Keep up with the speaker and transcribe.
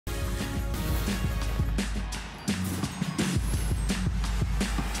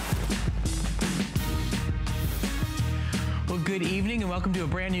Good evening and welcome to a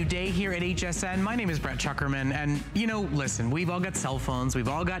brand new day here at HSN. My name is Brett Chuckerman, and you know, listen, we've all got cell phones, we've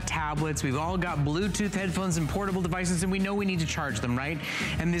all got tablets, we've all got Bluetooth headphones and portable devices, and we know we need to charge them, right?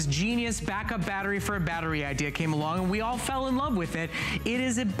 And this genius backup battery for a battery idea came along and we all fell in love with it. It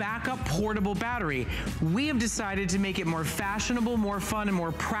is a backup portable battery. We have decided to make it more fashionable, more fun, and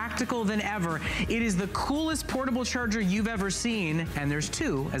more practical than ever. It is the coolest portable charger you've ever seen, and there's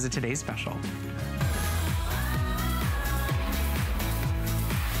two as a today's special.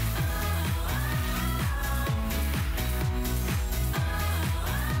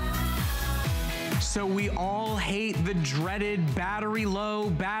 So we all hate the dreaded battery low,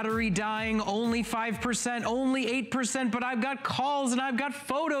 battery dying, only 5%, only 8%, but I've got calls and I've got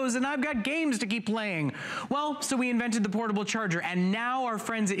photos and I've got games to keep playing. Well, so we invented the portable charger, and now our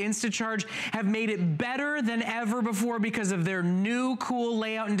friends at InstaCharge have made it better than ever before because of their new cool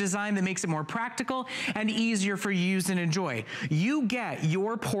layout and design that makes it more practical and easier for you to use and enjoy. You get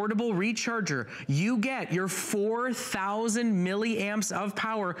your portable recharger. You get your 4,000 milliamps of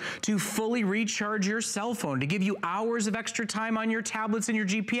power to fully recharge your cell phone, to give you hours of extra time on your tablets and your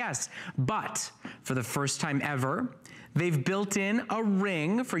GPS. But for the first time ever, they've built in a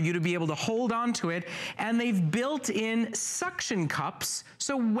ring for you to be able to hold on to it, and they've built in suction cups,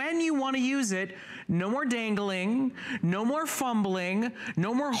 so when you want to use it, no more dangling, no more fumbling,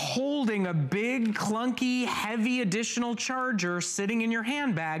 no more holding a big, clunky, heavy additional charger sitting in your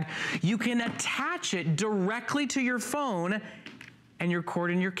handbag. You can attach it directly to your phone, and your cord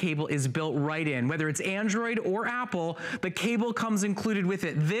and your cable is built right in. Whether it's Android or Apple, the cable comes included with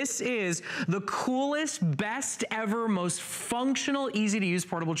it. This is the coolest, best ever, most functional, easy to use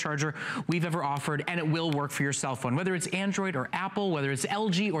portable charger we've ever offered, and it will work for your cell phone. Whether it's Android or Apple, whether it's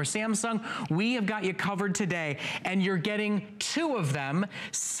LG or Samsung, we have got you covered today, and you're getting two of them,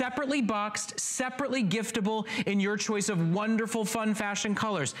 separately boxed, separately giftable in your choice of wonderful, fun, fashion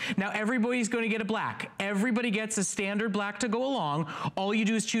colors. Now, everybody's gonna get a black. Everybody gets a standard black to go along. All you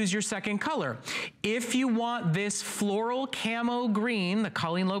do is choose your second color. If you want this floral camo green, the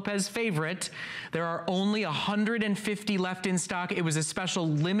Colleen Lopez favorite, there are only 150 left in stock. It was a special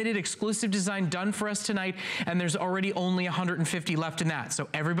limited exclusive design done for us tonight, and there's already only 150 left in that. So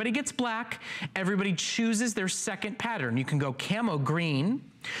everybody gets black, everybody chooses their second pattern. You can go camo green,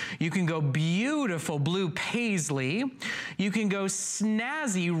 you can go beautiful blue paisley, you can go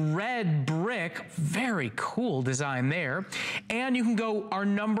snazzy red brick, very cool design there, and you can go our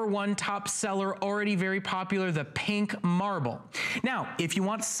 #1 top seller, already very popular, the pink marble. Now, if you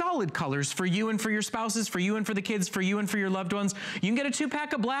want solid colors for you and for your spouses, for you and for the kids, for you and for your loved ones, you can get a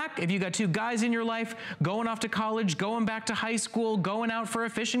 2-pack of black. If you got two guys in your life going off to college, going back to high school, going out for a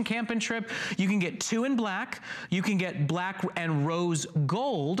fishing camping trip, you can get two in black. You can get black and rose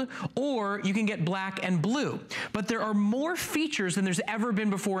gold, or you can get black and blue. But there are more features than there's ever been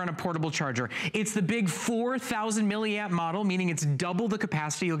before on a portable charger. It's the big 4,000 milliamp model, meaning it's double the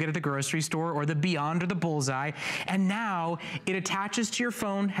capacity you'll get at the grocery store or the Beyond or the Bullseye. And now it attaches to your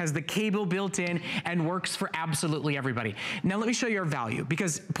phone, has the cable built in, and works for absolutely everybody. Now let me show you our value,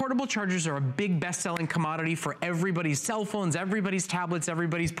 because portable chargers are a big best-selling commodity for everybody's cell phones, everybody's tablets,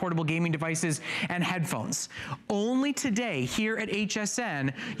 everybody's portable gaming devices, and headphones. Only today here at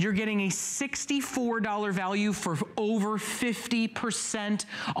HSN, you're getting a $64 value for over 50%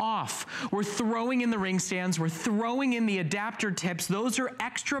 off. We're throwing in the ring stands, we're throwing in the adapter tips. Those are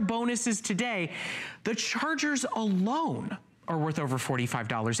extra bonuses today. The chargers alone are worth over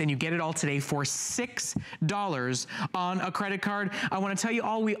 $45, and you get it all today for $6 on a credit card. I want to tell you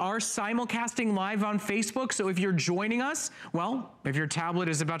all, we are simulcasting live on Facebook, so if you're joining us, well, if your tablet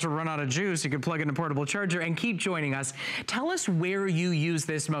is about to run out of juice, you can plug in a portable charger and keep joining us. Tell us where you use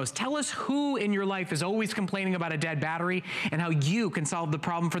this most. Tell us who in your life is always complaining about a dead battery and how you can solve the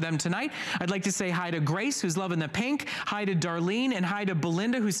problem for them tonight. I'd like to say hi to Grace, who's loving the pink, hi to Darlene, and hi to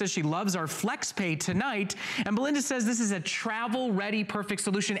Belinda, who says she loves our FlexPay tonight. And Belinda says this is a travel-ready perfect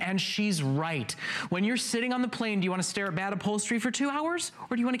solution, and she's right. When you're sitting on the plane, do you want to stare at bad upholstery for 2 hours?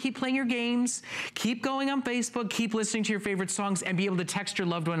 Or do you want to keep playing your games, keep going on Facebook, keep listening to your favorite songs, and be able to text your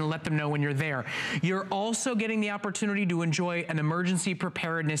loved one and let them know when you're there? You're also getting the opportunity to enjoy an emergency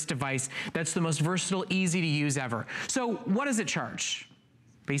preparedness device that's the most versatile, easy to use ever. So what does it charge?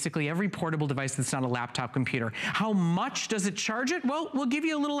 Basically every portable device that's not a laptop computer. How much does it charge it? Well, we'll give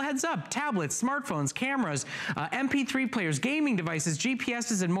you a little heads up. Tablets, smartphones, cameras, MP3 players, gaming devices,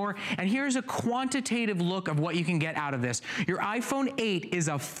 GPSs, and more. And here's a quantitative look of what you can get out of this. Your iPhone 8 is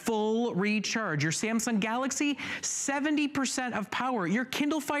a full recharge. Your Samsung Galaxy, 70% of power. Your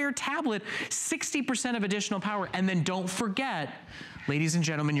Kindle Fire tablet, 60% of additional power. And then don't forget, Ladies and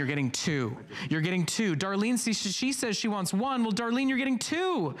gentlemen, you're getting 2. You're getting 2. Darlene, she says she wants 1. Well, Darlene, you're getting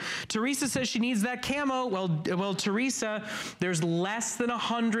 2. Teresa says she needs that camo. Well, Teresa, there's less than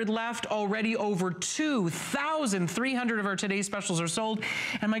 100 left. Already over 2,300 of our today's specials are sold.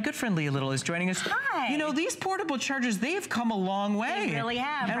 And my good friend Leah Little is joining us. Hi. You know, these portable chargers, they've come a long way. They really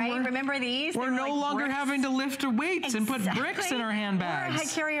have, and right? Remember these? We're no longer having to lift weights and put bricks in our handbags.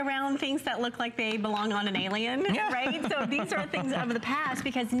 Or carry around things that look like they belong on an alien, right? So these are things of the past,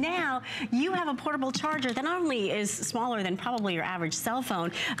 because now you have a portable charger that not only is smaller than probably your average cell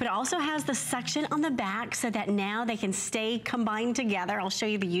phone, but it also has the section on the back so that now they can stay combined together. I'll show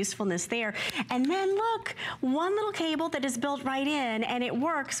you the usefulness there. And then look, one little cable that is built right in, and it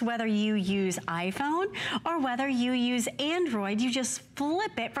works whether you use iPhone or whether you use Android. You just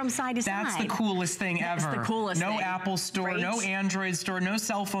flip it from side to side. That's the coolest thing ever. That's the coolest thing. No Apple store, no Android store, no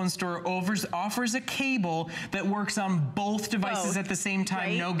cell phone store offers a cable that works on both devices at the same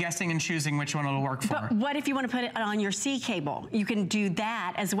time. No guessing and choosing which one it'll work for. But what if you want to put it on your C cable? You can do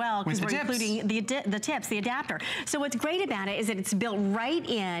that as well, because we're including the tips, the adapter. So what's great about it is that it's built right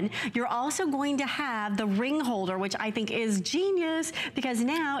in. You're also going to have the ring holder, which I think is genius, because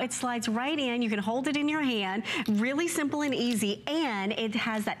now it slides right in. You can hold it in your hand, really simple and easy, and it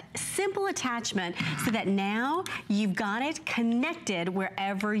has that simple attachment so that now you've got it connected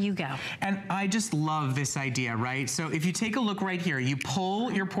wherever you go. And I just love this idea, right? So if you take a look right here, you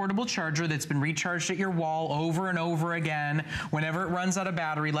pull your portable charger that's been recharged at your wall over and over again whenever it runs out of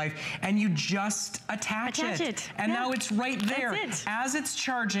battery life, and you just attach it. And now it's right there. That's it. As it's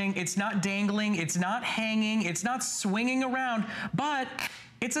charging, it's not dangling, it's not hanging, it's not swinging around, but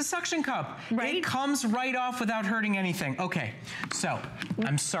it's a suction cup. Right. It comes right off without hurting anything. Okay, so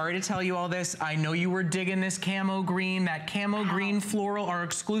I'm sorry to tell you all this. I know you were digging this camo green, that camo green floral, our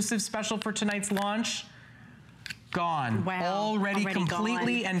exclusive special for tonight's launch. Gone. Wow. Already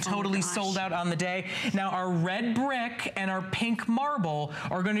completely and totally sold out on the day. Now our red brick and our pink marble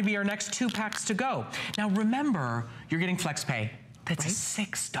are going to be our next 2 packs to go. Now remember, you're getting FlexPay. That's a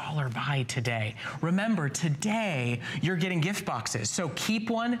 $6 buy today. Remember, today you're getting gift boxes. So keep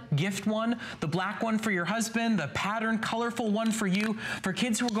one, gift one, the black one for your husband, the pattern, colorful one for you. For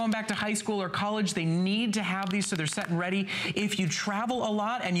kids who are going back to high school or college, they need to have these so they're set and ready. If you travel a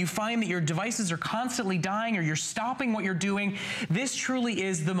lot and you find that your devices are constantly dying or you're stopping what you're doing, this truly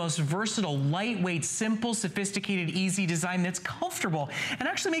is the most versatile, lightweight, simple, sophisticated, easy design that's comfortable and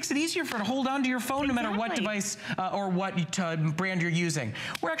actually makes it easier for it to hold on to your phone no matter what device or what brand you're using.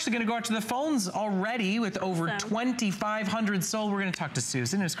 We're actually going to go out to the phones already with over 2,500 sold. We're going to talk to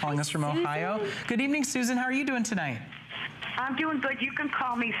Susan, who's calling us from Ohio. Good evening, Susan. How are you doing tonight? I'm doing good. You can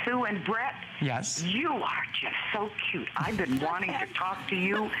call me Sue. And Brett, yes, you are just so cute. I've been wanting to talk to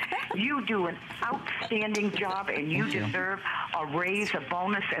you. You do an outstanding job, and you deserve a raise, a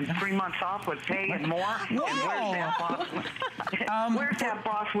bonus, and 3 months off with pay and more. Whoa. And where's that boss? Where's that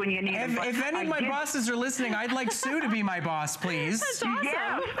boss when you need him? If any of my bosses are listening, I'd like Sue to be my boss, please. That's awesome.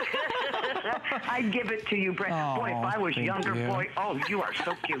 Yeah. I'd give it to you, Brett. Oh, boy, if I was younger, boy, oh, you are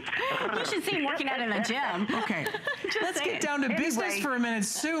so cute. You should see him working out in the gym. Okay, let's get down to business for a minute.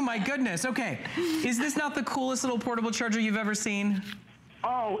 Sue, my goodness. Okay, is this not the coolest little portable charger you've ever seen?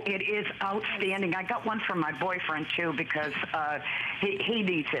 Oh, it is outstanding. I got one for my boyfriend, too, because he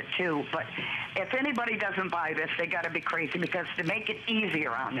needs it, too. But if anybody doesn't buy this, they got to be crazy, because to make it easier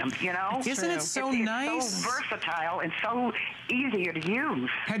on them, you know? Isn't it so nice? It's so versatile and so easier to use.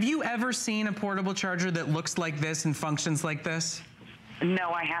 Have you ever seen a portable charger that looks like this and functions like this?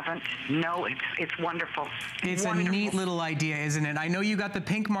 No, I haven't. No, it's wonderful. It's a neat little idea, isn't it? I know you got the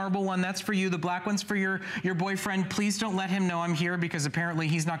pink marble one. That's for you. The black one's for your boyfriend. Please don't let him know I'm here, because apparently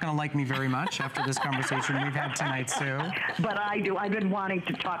he's not going to like me very much after this conversation we've had tonight, Sue. But I do. I've been wanting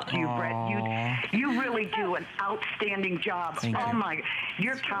to talk to you, Brett. You really do an outstanding job. Thank you. My,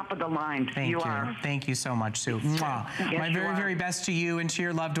 you're top of the line. Thank you. Thank you so much, Sue. Mwah. Yes, my very, very best to you and to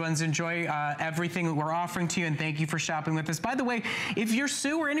your loved ones. Enjoy everything that we're offering to you, and thank you for shopping with us. By the way, if you're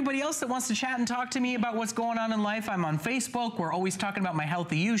Sue or anybody else that wants to chat and talk to me about what's going on in life, I'm on Facebook. We're always talking about my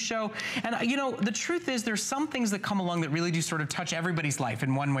Healthy You show. And you know, the truth is there's some things that come along that really do sort of touch everybody's life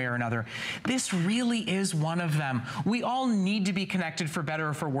in one way or another. This really is one of them. We all need to be connected for better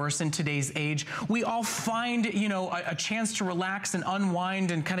or for worse in today's age. We all find, you know, a chance to relax and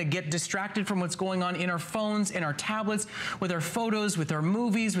unwind and kind of get distracted from what's going on in our phones, in our tablets, with our photos, with our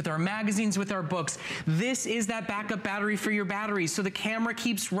movies, with our magazines, with our books. This is that backup battery for your battery, so the camera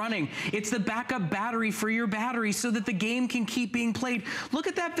keeps running. It's the backup battery for your battery so that the game can keep being played. Look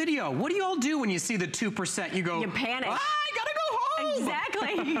at that video. What do you all do when you see the 2%? You go, you panic. I gotta go home.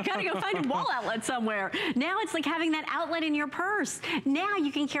 Exactly. You gotta go find a wall outlet somewhere. Now it's like having that outlet in your purse. Now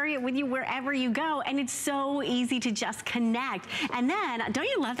you can carry it with you wherever you go, and it's so easy to just connect. And then, don't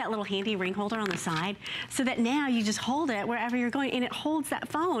you love that little handy ring holder on the side? So that now you just hold it wherever you're going, and it holds that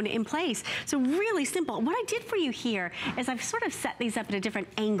phone in place. So really simple. What I did for you here is I've sort of set these up at a different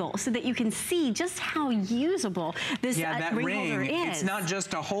angle so that you can see just how usable this ring holder is. It's not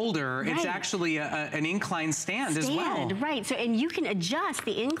just a holder, it's actually an incline stand as well. Right, so and you can adjust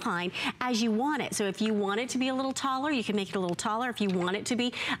the incline as you want it. So if you want it to be a little taller, you can make it a little taller. If you want it to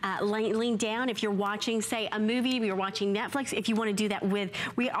be lean down, if you're watching, say, a movie, you're watching Netflix, if you want to do that with,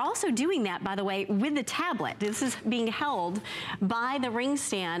 we're also doing that, by the way, with the tablet. This is being held by the ring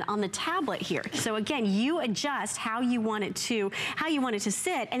stand on the tablet here. So again, you adjust how you want it to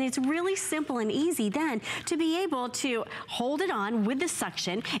sit, and it's really simple and easy then to be able to hold it on with the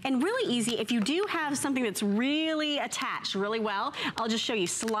suction, and really easy if you do have something that's really attached really well. I'll just show you.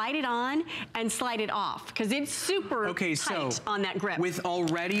 Slide it on and slide it off because it's super tight on that grip. With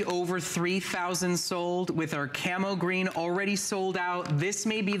already over 3,000 sold, with our camo green already sold out, this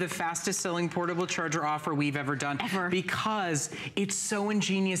may be the fastest selling portable charger offer we've ever done. Because it's so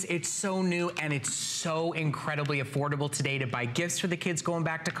ingenious, it's so new, and it's so incredibly affordable today to buy gifts for the kids going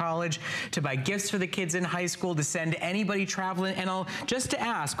back to college, to buy gifts for the kids in high school, to send anybody traveling. And I'll just to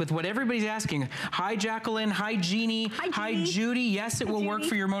ask, with what everybody's asking, hi Jacqueline, hi Jeannie, hi Judy, yes, it will work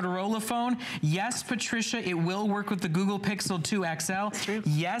for your Motorola phone. Yes, Patricia, it will work with the Google Pixel 2 XL.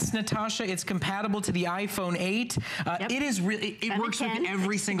 Yes, Natasha, it's compatible to the iPhone 8. It is really, it works with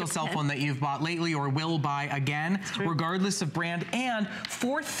every single cell phone that you've bought lately or will buy again, regardless of brand. And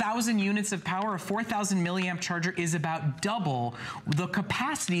 4,000 units of power, a 4,000 milliamp charger is about double the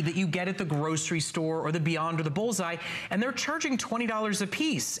capacity that you get at the grocery store or the Beyond or the Bullseye, and they're charging $20 a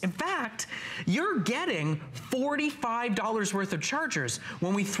piece. In fact, you're getting $45 worth of chargers.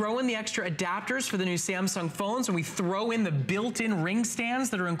 When we throw in the extra adapters for the new Samsung phones, when we throw in the built-in ring stands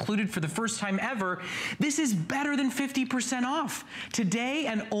that are included for the first time ever, this is better than 50% off. Today,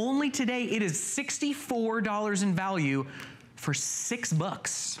 and only today, it is $64 in value for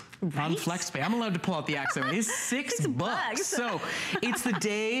 $6 on FlexPay. I'm allowed to pull out the accent. It's $6. So it's the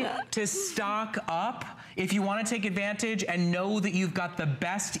day to stock up if you want to take advantage and know that you've got the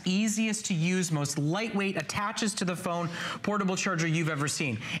best, easiest to use, most lightweight, attaches to the phone portable charger you've ever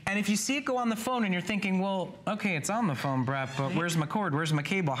seen. And if you see it go on the phone and you're thinking, well, okay, it's on the phone, Brett, but where's my cord? Where's my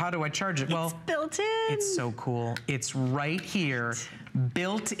cable? How do I charge it? Well, it's built in. It's so cool. It's right here,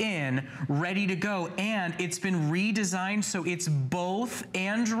 built in, ready to go. And it's been redesigned so it's both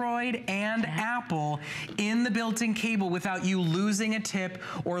Android and Apple in the built-in cable without you losing a tip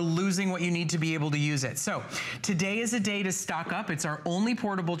or losing what you need to be able to use it. So today is a day to stock up. It's our only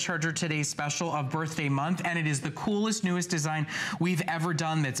portable charger today special of birthday month, and it is the coolest, newest design we've ever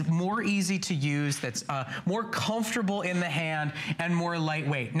done that's more easy to use, that's more comfortable in the hand, and more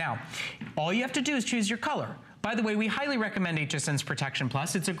lightweight. Now, all you have to do is choose your color. By the way, we highly recommend HSN's Protection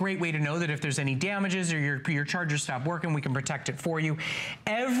Plus. It's a great way to know that if there's any damages or your charger stopped working, we can protect it for you.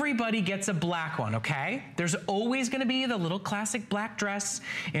 Everybody gets a black one, okay? There's always gonna be the little classic black dress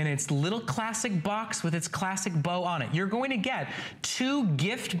in its little classic box with its classic bow on it. You're going to get 2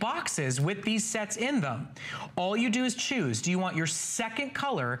 gift boxes with these sets in them. All you do is choose. Do you want your second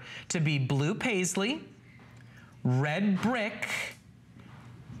color to be blue paisley, red brick,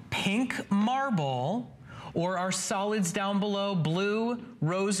 pink marble, or our solids down below, blue,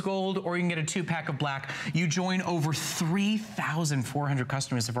 rose gold, or you can get a 2-pack of black. You join over 3,400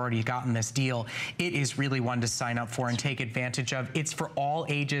 customers have already gotten this deal. It is really one to sign up for and take advantage of. It's for all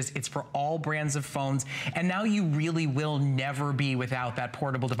ages, it's for all brands of phones, and now you really will never be without that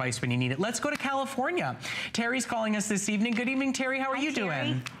portable device when you need it. Let's go to California. Terry's calling us this evening. Good evening, Terry. How are you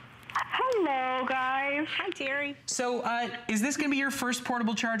doing? Hello, guys. Hi, Terry. So, is this gonna be your first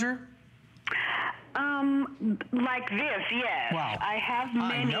portable charger? Like this, yes. Wow. I have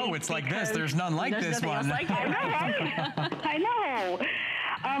many. I know it's like this. There's none like this one. Like I know, right? I know.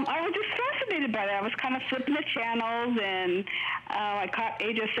 I was just fascinated by that. I was kind of flipping the channels, and I caught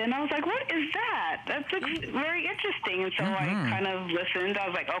HSN. I was like, what is that? That looks very interesting. And so I kind of listened. I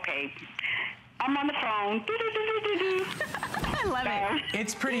was like, okay, I'm on the phone. I love it.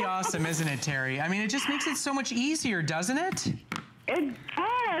 It's pretty awesome, isn't it, Terry? I mean, it just makes it so much easier, doesn't it? It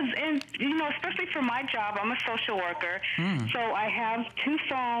does. does. And, you know, especially for my job, I'm a social worker. So I have 2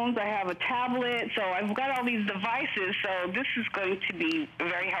 phones, I have a tablet, so I've got all these devices. So this is going to be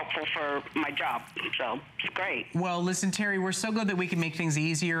very helpful for my job. So it's great. Well, listen, Terry, we're so glad that we can make things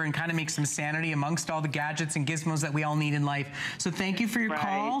easier and kind of make some sanity amongst all the gadgets and gizmos that we all need in life. So thank you for your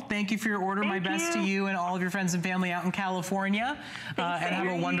call. Thank you for your order. My best to you and all of your friends and family out in California. And have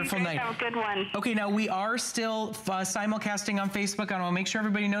a wonderful night. Have a good one. Okay, now we are still simulcasting on Facebook. I want to make sure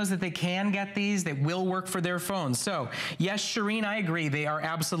everybody knows that they can get these. They will work for their phones. So, yes, Shireen, I agree. They are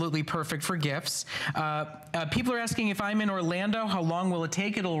absolutely perfect for gifts. People are asking if I'm in Orlando, how long will it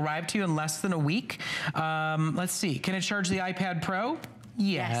take? It'll arrive to you in less than a week. Let's see. Can it charge the iPad Pro?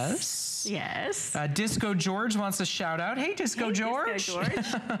 Yes. Yes. Disco George wants a shout out. Hey, Disco George. Disco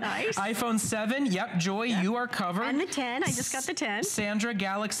George. Nice. iPhone 7. Yep. Joy, you are covered. And the 10. I just got the 10. Sandra,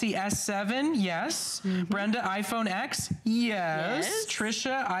 Galaxy S7. Yes. Brenda, iPhone X. Yes.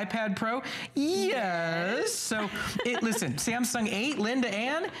 Trisha, iPad Pro. Yes. So, listen, Samsung 8. Linda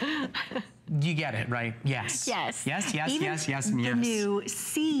Ann. You get it, right? Yes. Yes. Yes, yes, Even yes, yes, and yes. The new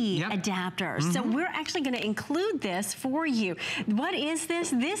C adapter. So we're actually going to include this for you. What is this?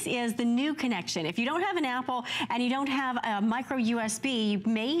 This is the new connection. If you don't have an Apple and you don't have a micro USB, you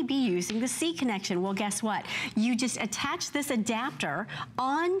may be using the C connection. Well, guess what? You just attach this adapter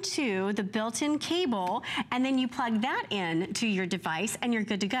onto the built-in cable, and then you plug that in to your device, and you're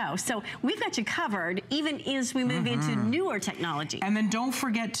good to go. So we've got you covered, even as we move into newer technology. And then don't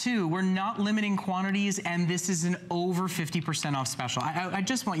forget, too, we're not limiting quantities, and this is an over 50% off special. I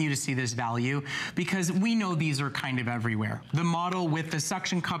just want you to see this value, because we know these are kind of everywhere. The model with the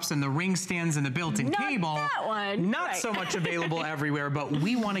suction cups and the ring stands and the built-in cable, that one. not so much available everywhere, but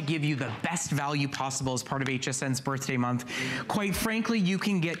we want to give you the best value possible as part of HSN's birthday month. Quite frankly, you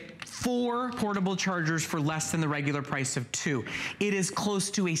can get 4 portable chargers for less than the regular price of 2. It is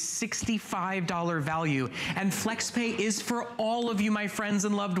close to a $65 value, and FlexPay is for all of you, my friends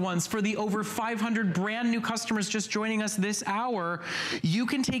and loved ones. For the over 500 brand new customers just joining us this hour, you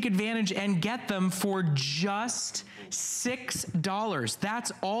can take advantage and get them for just $6.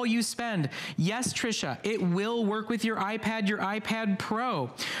 That's all you spend. Yes, Trisha, it will work with your iPad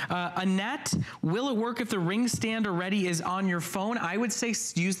Pro. Annette, will it work if the ring stand already is on your phone? I would say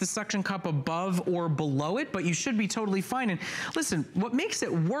use the suction cup above or below it, but you should be totally fine. And listen, what makes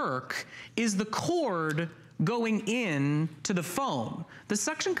it work is the cord going in to the phone. The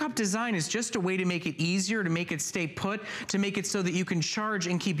suction cup design is just a way to make it easier, to make it stay put, to make it so that you can charge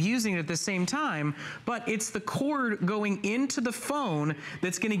and keep using it at the same time, but it's the cord going into the phone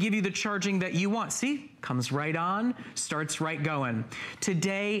that's gonna give you the charging that you want. See? Comes right on, starts right going.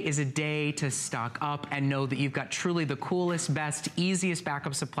 Today is a day to stock up and know that you've got truly the coolest, best, easiest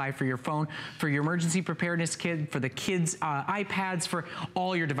backup supply for your phone, for your emergency preparedness kit, for the kids' iPads, for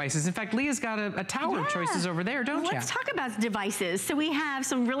all your devices. In fact, Leah's got a tower of choices over there, don't you? Let's talk about devices. So we have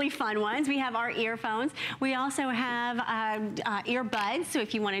some really fun ones. We have our earphones. We also have earbuds. So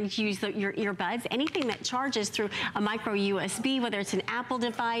if you wanted to use your earbuds, anything that charges through a micro USB, whether it's an Apple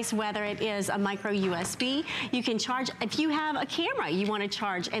device, whether it is a micro USB, you can charge. If you have a camera you want to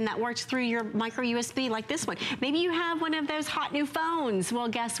charge and that works through your micro USB like this one, maybe you have one of those hot new phones. Well,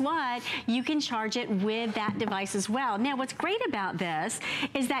 guess what? You can charge it with that device as well. Now, what's great about this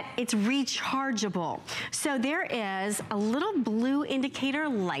is that it's rechargeable. So there is a little blue indicator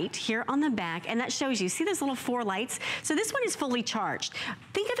light here on the back, and that shows you, see those little 4 lights? So this one is fully charged.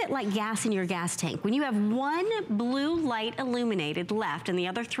 Think of it like gas in your gas tank. When you have one blue light illuminated left and the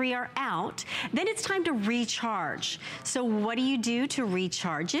other 3 are out, then it's time to recharge. So what do you do to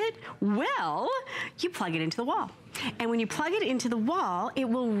recharge it? Well, you plug it into the wall. And when you plug it into the wall, it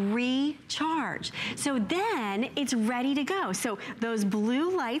will recharge. So then it's ready to go. So those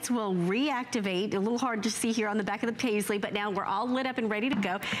blue lights will reactivate. A little hard to see here on the back of the paisley, but now we're all lit up and ready to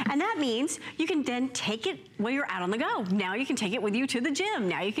go. And that means you can then take it while you're out on the go. Now you can take it with you to the gym.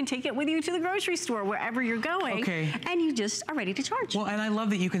 Now you can take it with you to the grocery store, wherever you're going. Okay. And you just are ready to charge. Well, and I love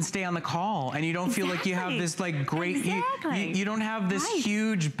that you can stay on the call and you don't feel like you have this like great, you don't have this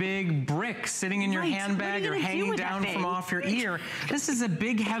huge big brick sitting in your handbag or hanging down from off your ear. This is a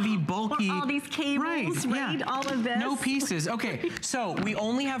big, heavy, bulky. All these cables, right? All of this. No pieces. Okay, so we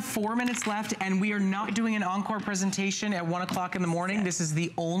only have 4 minutes left, and we are not doing an encore presentation at 1 o'clock in the morning. This is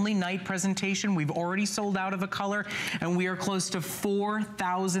the only night presentation. We've already sold out of a color, and we are close to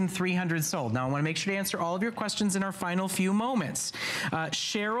 4,300 sold. Now, I want to make sure to answer all of your questions in our final few moments.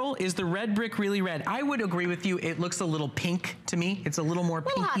 Cheryl, is the red brick really red? I would agree with you. It looks a little pink to me. It's a little more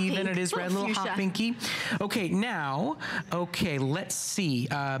pinky than it is red, a little hot pinky. Okay, next. now, okay, let's see.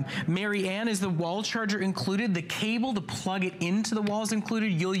 Mary Ann, is the wall charger included? The cable to plug it into the wall is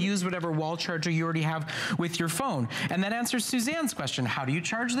included. You'll use whatever wall charger you already have with your phone. And that answers Suzanne's question. How do you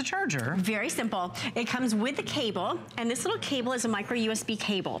charge the charger? Very simple. It comes with the cable, and this little cable is a micro USB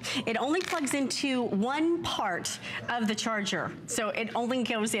cable. It only plugs into one part of the charger. So it only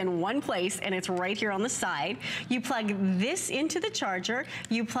goes in one place, and it's right here on the side. You plug this into the charger,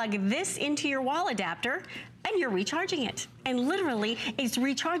 you plug this into your wall adapter, and you're recharging it. And literally, it's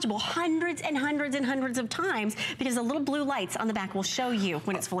rechargeable hundreds and hundreds and hundreds of times because the little blue lights on the back will show you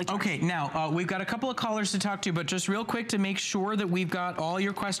when it's fully charged. Okay, now, we've got a couple of callers to talk to, but just real quick to make sure that we've got all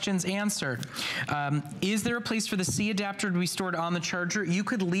your questions answered. Is there a place for the C adapter to be stored on the charger? You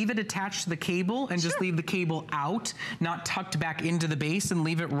could leave it attached to the cable and just leave the cable out, not tucked back into the base, and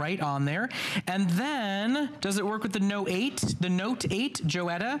leave it right on there. And then, does it work with the Note 8? The Note 8,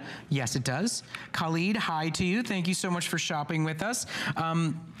 Joetta? Yes, it does. Khalid, hi to you. Thank you so much for shopping with us.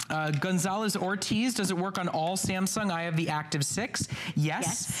 Gonzalez Ortiz, does it work on all Samsung? I have the Active 6.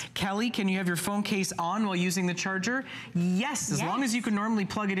 Yes. Kelly, can you have your phone case on while using the charger? Yes, as long as you can normally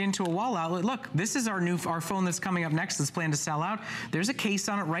plug it into a wall outlet. Look, this is our phone that's coming up next that's planned to sell out. There's a case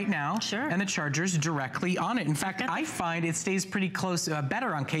on it right now, and the charger's directly on it. In fact, I find it stays pretty close,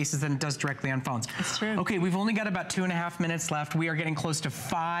 better on cases than it does directly on phones. That's true. Okay, we've only got about 2.5 minutes left. We are getting close to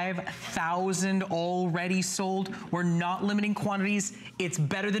 5,000 already sold. We're not limiting quantities. It's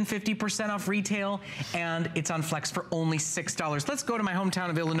better than 50% off retail, and it's on Flex for only $6. Let's go to my hometown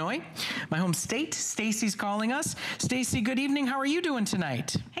of Illinois, my home state. Stacy's calling us. Stacy, good evening. How are you doing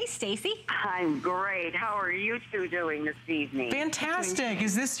tonight? Hey, Stacy. I'm great. How are you two doing this evening? Fantastic.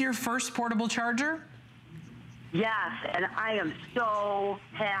 Is this your first portable charger? Yes, and I am so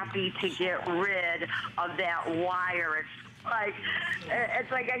happy to get rid of that wire.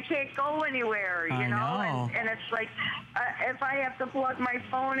 It's like I can't go anywhere, you know? And it's like if I have to plug my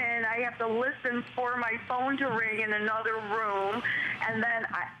phone in, I have to listen for my phone to ring in another room, and then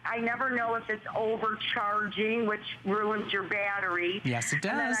I never know if it's overcharging, which ruins your battery. Yes, it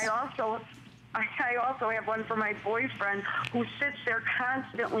does. And then I also have one for my boyfriend who sits there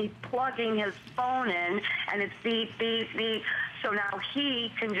constantly plugging his phone in, and it's beep, beep, beep. So now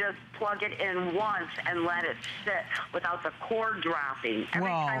he can just plug it in once and let it sit without the cord dropping. Every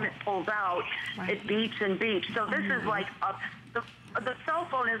time it pulls out, it beeps and beeps. So this is like the cell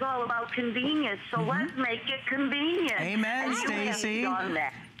phone is all about convenience, so let's make it convenient. Amen, Stacy.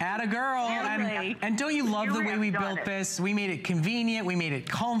 Atta girl. And don't you love the way we built this? We made it convenient, we made it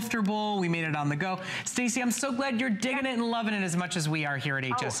comfortable, we made it on the go. Stacy, I'm so glad you're digging it and loving it as much as we are here at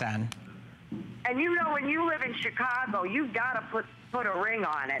HSN. And you know, when you live in Chicago, you've got to put a ring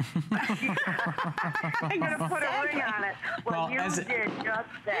on it. I'm going to put a ring on it. Well, you did just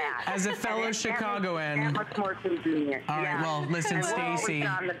that. As a fellow Chicagoan. That much more convenient. All right, well, listen, Stacy.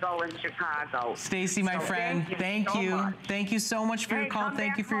 on the go in Chicago. Stacy, my friend, thank you. Thank you so much for your call.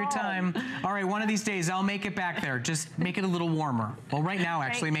 Thank you for your time. All right, one of these days, I'll make it back there. Just make it a little warmer. Well, right now,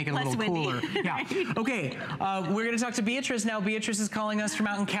 actually, make it a little cooler. Yeah. Okay, we're going to talk to Beatrice now. Beatrice is calling us from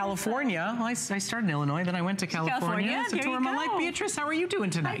out in California. Well, I started in Illinois, then I went to California. It's a tour of my life. Beatrice, how are you doing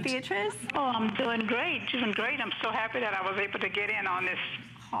tonight? Hi, Beatrice. Oh, I'm doing great. Doing great. I'm so happy that I was able to get in on this.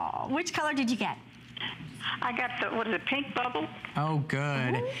 Oh, which color did you get? I got the, what is it, pink bubble? Oh,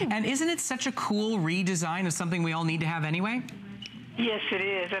 good. Ooh. And isn't it such a cool redesign of something we all need to have anyway? Yes, it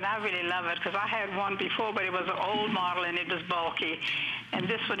is, and I really love it because I had one before, but it was an old model and it was bulky. And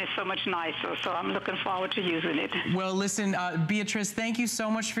this one is so much nicer, so I'm looking forward to using it. Well, listen, Beatrice, thank you so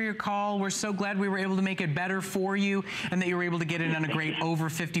much for your call. We're so glad we were able to make it better for you and that you were able to get in on a great over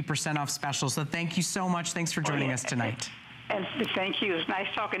 50% off special. So thank you so much. Thanks for joining us tonight. And thank you. It's nice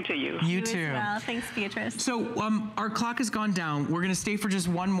talking to you. You too. As well. Thanks, Beatrice. So our clock has gone down. We're going to stay for just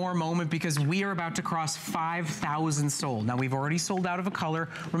one more moment because we are about to cross 5,000 sold. Now, we've already sold out of a color.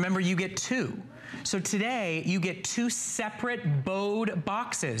 Remember, you get two. So today, you get two separate bowed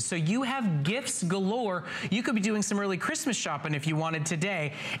boxes. So you have gifts galore. You could be doing some early Christmas shopping if you wanted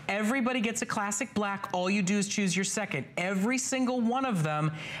today. Everybody gets a classic black. All you do is choose your second. Every single one of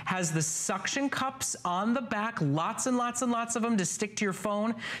them has the suction cups on the back, lots and lots and lots of them to stick to your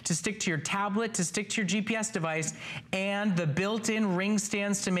phone, to stick to your tablet, to stick to your GPS device, and the built-in ring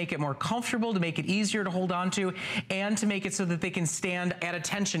stands to make it more comfortable, to make it easier to hold on to, and to make it so that they can stand at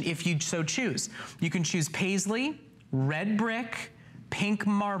attention if you so choose. You can choose paisley, red brick, pink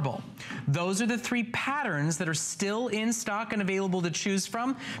marble. Those are the three patterns that are still in stock and available to choose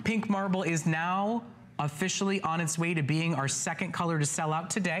from. Pink marble is now officially on its way to being our second color to sell out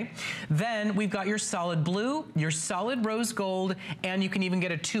today. Then we've got your solid blue, your solid rose gold, and you can even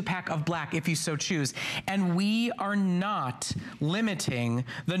get a 2-pack of black if you so choose. And we are not limiting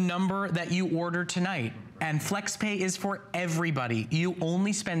the number that you order tonight. And FlexPay is for everybody. You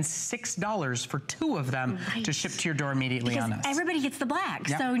only spend $6 for 2 of them to ship to your door immediately on us. Everybody gets the black.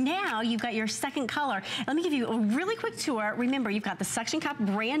 Yep. So now you've got your second color. Let me give you a really quick tour. Remember, you've got the suction cup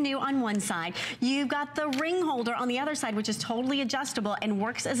brand new on one side. You've got the ring holder on the other side, which is totally adjustable and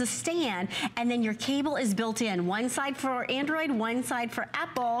works as a stand. And then your cable is built in. One side for Android, one side for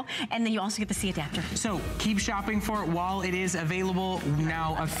Apple, and then you also get the C adapter. So keep shopping for it while it is available.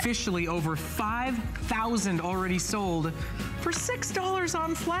 Now officially over 5,000 already sold for $6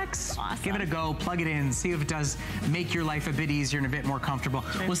 on Flex. Awesome. Give it a go, plug it in, see if it does make your life a bit easier and a bit more comfortable.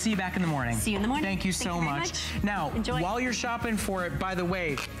 Sure. We'll see you back in the morning. See you in the morning. Thank you so much. Now, Enjoy. while you're shopping for it, by the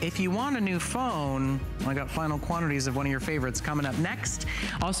way, if you want a new phone, I got final quantities of one of your favorites coming up next.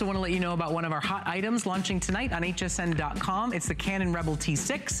 Also want to let you know about one of our hot items launching tonight on hsn.com. It's the Canon Rebel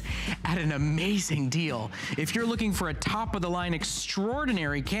T6 at an amazing deal. If you're looking for a top-of-the-line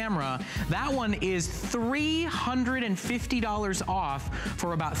extraordinary camera, that one is $350 off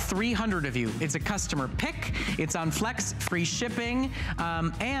for about 300 of you. It's a customer pick. It's on Flex, free shipping,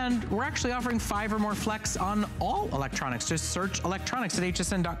 and we're actually offering 5 or more Flex on all electronics. Just search electronics at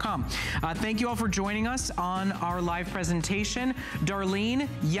hsn.com. Thank you all for joining us on our live presentation. Darlene,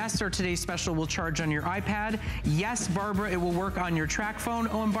 yes, our today's special will charge on your iPad. Yes, Barbara, it will work on your track phone.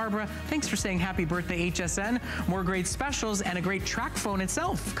 Oh, and Barbara, thanks for saying happy birthday, HSN. More great specials and a great track phone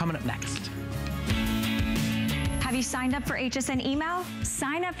itself coming up next. Have you signed up for HSN email?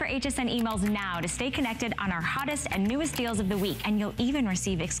 Sign up for HSN emails now to stay connected on our hottest and newest deals of the week, and you'll even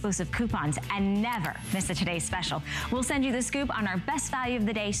receive exclusive coupons and never miss a today's special. We'll send you the scoop on our best value of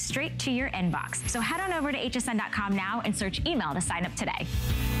the day straight to your inbox. So head on over to hsn.com now and search email to sign up today.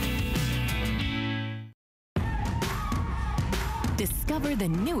 Discover the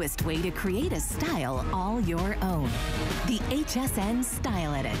newest way to create a style all your own. The HSN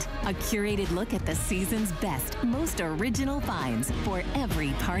Style Edit, a curated look at the season's best, most original finds for every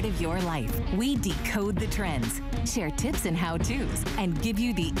part of your life. We decode the trends, share tips and how-tos, and give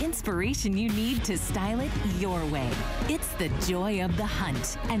you the inspiration you need to style it your way. It's the joy of the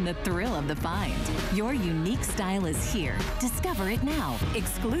hunt and the thrill of the find. Your unique style is here. Discover it now,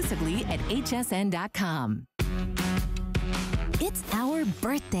 exclusively at hsn.com. It's our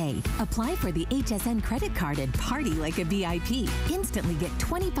birthday. Apply for the HSN credit card and party like a VIP. Instantly get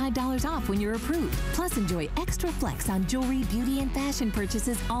 $25 off when you're approved. Plus enjoy extra flex on jewelry, beauty, and fashion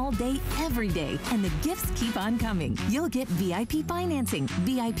purchases all day, every day. And the gifts keep on coming. You'll get VIP financing,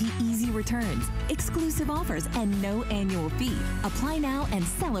 VIP easy returns, exclusive offers, and no annual fee. Apply now and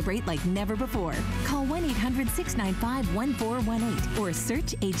celebrate like never before. Call 1-800-695-1418 or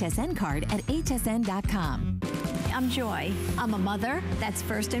search HSN card at hsn.com. I'm Joy. I'm a mother, that's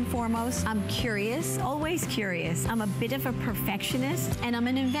first and foremost. I'm curious, always curious. I'm a bit of a perfectionist, and I'm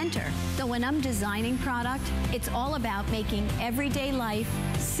an inventor. So when I'm designing product, it's all about making everyday life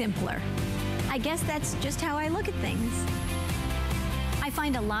simpler. I guess that's just how I look at things. I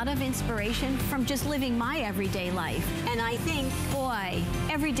find a lot of inspiration from just living my everyday life. And I think, boy,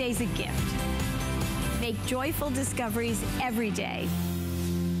 every day's a gift. Make joyful discoveries every day.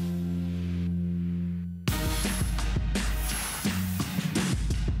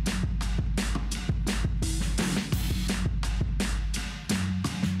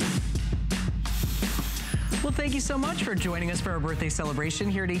 Well, thank you so much for joining us for our birthday celebration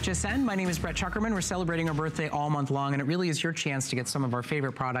here at HSN. My name is Brett Chuckerman. We're celebrating our birthday all month long, and it really is your chance to get some of our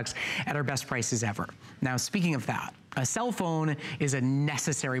favorite products at our best prices ever. Now, speaking of that, a cell phone is a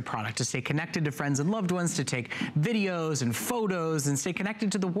necessary product to stay connected to friends and loved ones, to take videos and photos and stay connected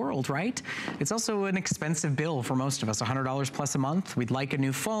to the world, right? It's also an expensive bill for most of us, $100 plus a month. We'd like a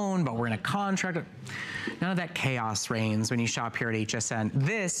new phone, but we're in a contract. None of that chaos reigns when you shop here at HSN.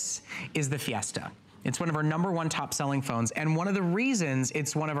 This is the Fiesta. It's one of our #1 top selling phones, and one of the reasons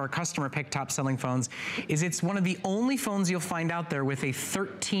it's one of our customer pick top selling phones is it's one of the only phones you'll find out there with a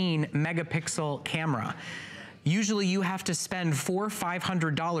 13 megapixel camera. Usually you have to spend $400 or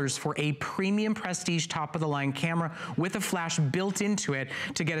 $500 for a premium prestige top of the line camera with a flash built into it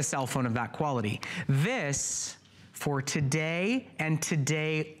to get a cell phone of that quality. This, for today and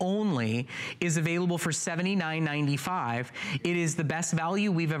today only, is available for $79.95. It is the best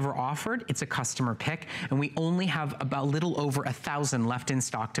value we've ever offered. It's a customer pick, and we only have about a little over 1,000 left in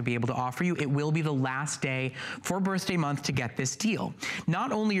stock to be able to offer you. It will be the last day for birthday month to get this deal.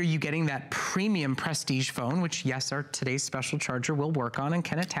 Not only are you getting that premium prestige phone, which yes, our today's special charger will work on and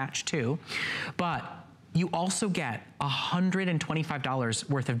can attach to, but you also get $125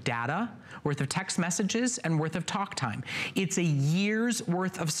 worth of data, worth of text messages, and worth of talk time. It's a year's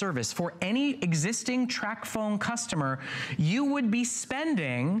worth of service. For any existing TracFone customer, you would be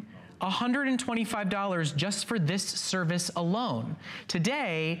spending $125 just for this service alone.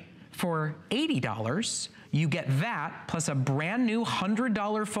 Today, for $80, you get that plus a brand new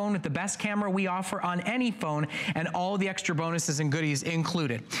 $100 phone with the best camera we offer on any phone, and all the extra bonuses and goodies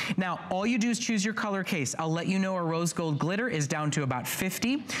included. Now, all you do is choose your color case. I'll let you know our rose gold glitter is down to about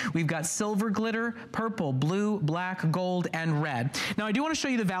 50. We've got silver glitter, purple, blue, black, gold, and red. Now, I do want to show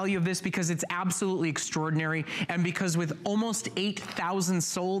you the value of this because it's absolutely extraordinary, and because with almost 8,000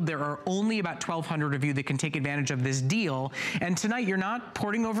 sold, there are only about 1,200 of you that can take advantage of this deal. And tonight, you're not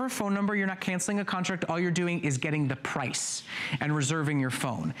porting over a phone number, you're not canceling a contract, all you're doing is getting the price and reserving your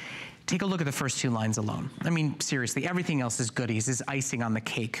phone. Take a look at the first two lines alone. I mean, seriously, everything else is goodies, is icing on the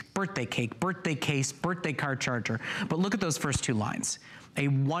cake. Birthday cake, birthday case, birthday car charger. But look at those first two lines. A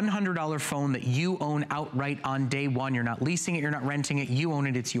 $100 phone that you own outright on day one. You're not leasing it, you're not renting it, you own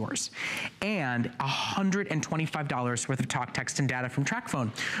it, it's yours. And $125 worth of talk, text, and data from TracFone,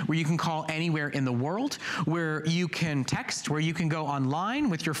 where you can call anywhere in the world, where you can text, where you can go online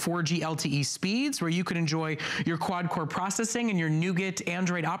with your 4G LTE speeds, where you can enjoy your quad-core processing and your Nougat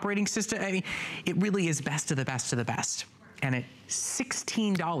Android operating system. I mean, it really is best of the best of the best. And at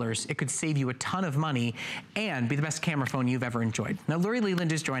 $16, it could save you a ton of money and be the best camera phone you've ever enjoyed. Now, Lori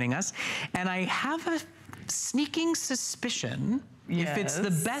Leland is joining us, and I have a sneaking suspicion if it's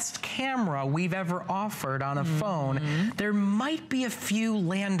the best camera we've ever offered on a phone, there might be a few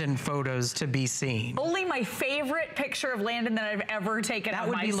Landon photos to be seen. Only my favorite picture of Landon that I've ever taken of my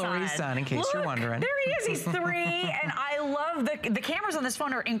son. That would be Lori's son, in case you're wondering. There he is, he's 3, and I love the cameras on this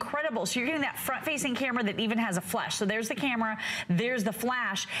phone are incredible. So you're getting that front-facing camera that even has a flash. So there's the camera, there's the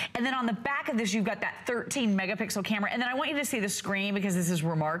flash, and then on the back of this, you've got that 13-megapixel camera. And then I want you to see the screen because this is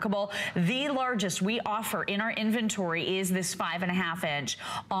remarkable. The largest we offer in our inventory is this 5.5-inch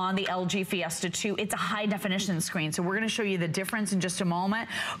on the LG Fiesta 2. It's a high-definition screen, so we're going to show you the difference in just a moment.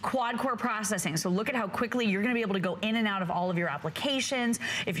 Quad-core processing, so look at how quickly you're going to be able to go in and out of all of your applications.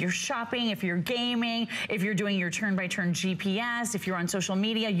 If you're shopping, if you're gaming, if you're doing your turn-by-turn GPS, if you're on social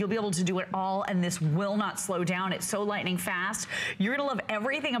media, you'll be able to do it all, and this will not slow down. It's so lightning fast. You're going to love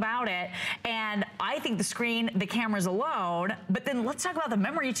everything about it, and I think the screen, the cameras alone, but then let's talk about the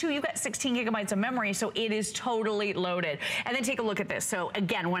memory too. You've got 16 gigabytes of memory, so it is totally loaded. And then take a look at this. So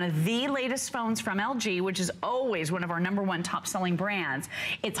again, one of the latest phones from LG, which is always one of our #1 top selling brands.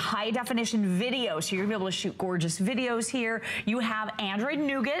 It's high definition video, so you're gonna be able to shoot gorgeous videos here. You have Android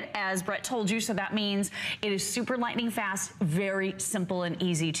Nougat, as Brett told you, so that means it is super lightning fast, very simple and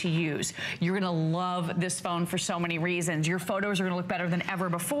easy to use. You're gonna love this phone for so many reasons. Your photos are gonna look better than ever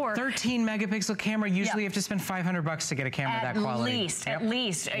before. 13-megapixel camera, usually you have to spend $500 to get a camera that quality. At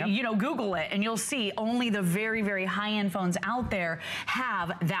least, you know, Google it and you'll see only the very, very high-end phones out there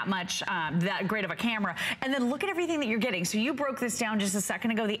have that much, that great of a camera. And then look at everything that you're getting. So you broke this down just a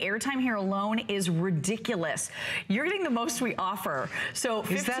second ago. The airtime here alone is ridiculous. You're getting the most we offer. So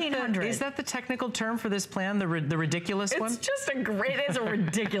 $1,500. Is that the technical term for this plan, the ridiculous one? It's just a great, it is a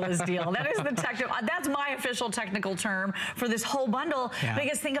ridiculous deal. That is the technical, that's my official technical term for this whole bundle. Yeah.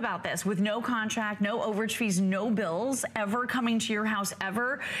 Because think about this, with no contract, no overage fees, no bills ever coming to your house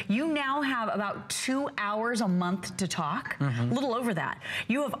ever, you now have about 2 hours a month to talk, a little over that.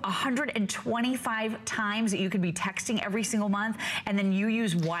 You have 125 times that you could be texting every single month, and then you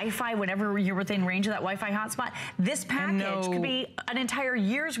use Wi-Fi whenever you're within range of that Wi-Fi hotspot. This package could be an entire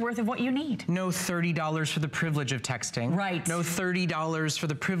year's worth of what you need. No $30 for the privilege of texting. Right. No $30 for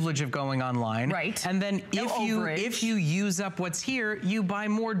the privilege of going online. Right. And then No if you use up what's here, you buy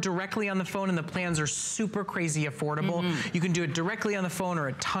more directly on the phone, and the plans are super crazy affordable. You can do it directly on the phone or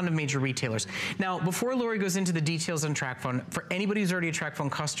a ton of major retailers. Now, before Lori goes into the details on TracFone, for anybody who's already a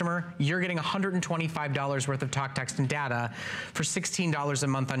TracFone customer, you're getting $125 worth of talk, text, and data for $16 a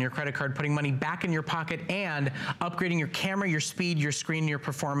month on your credit card, putting money back in your pocket and upgrading your camera, your speed, your screen, your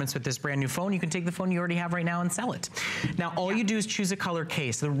performance with this brand new phone. You can take the phone you already have right now and sell it. Now, all you do is choose a color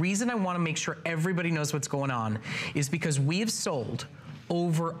case. The reason I want to make sure everybody knows what's going on is because we have sold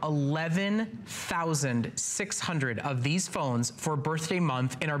over 11,600 of these phones for birthday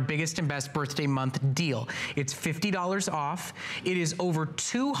month in our biggest and best birthday month deal. It's $50 off. It is over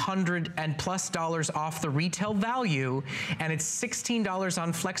 $200+ off the retail value, and it's $16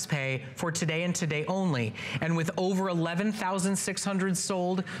 on FlexPay for today and today only. And with over 11,600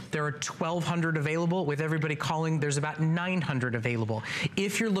 sold, there are 1,200 available. With everybody calling, there's about 900 available.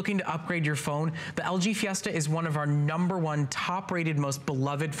 If you're looking to upgrade your phone, the LG Fiesta is one of our #1 top-rated, most most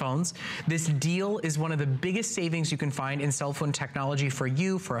beloved phones. This deal is one of the biggest savings you can find in cell phone technology for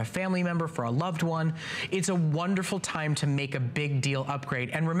you, for a family member, for a loved one. It's a wonderful time to make a big deal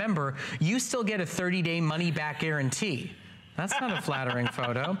upgrade. And remember, you still get a 30-day money-back guarantee. That's not a flattering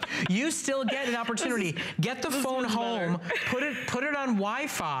photo. You still get an opportunity. Get the phone home, put it on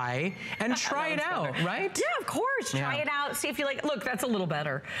Wi-Fi, and try it out, right? Yeah, of course. Try it out. See if you like it. Look, that's a little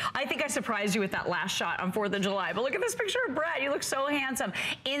better. I think I surprised you with that last shot on 4th of July. But look at this picture of Brad. You look so handsome.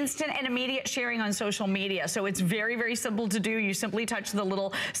 Instant and immediate sharing on social media. So it's very, very simple to do. You simply touch the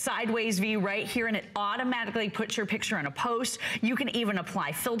little sideways V right here, and it automatically puts your picture in a post. You can even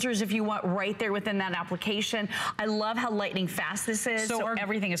apply filters if you want right there within that application. I love how lightning fast this is, so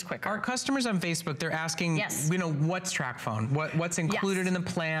everything is quicker. Our customers on Facebook, they're asking, you know, what's TracFone? What's included in the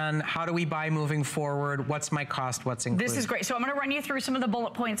plan? How do we buy moving forward? What's my cost? What's included? This is great. So I'm going to run you through some of the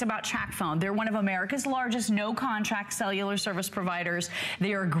bullet points about TracFone. They're one of America's largest no-contract cellular service providers.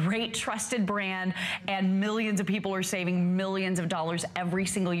 They are a great, trusted brand, and millions of people are saving millions of dollars every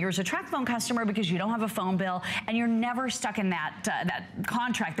single year as a TracFone customer because you don't have a phone bill and you're never stuck in that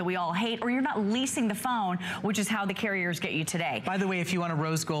contract that we all hate, or you're not leasing the phone, which is how the carriers get you today. By the way, if you want a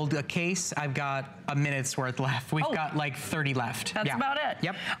rose gold case, I've got a minute's worth left. We've got like 30 left. That's about it.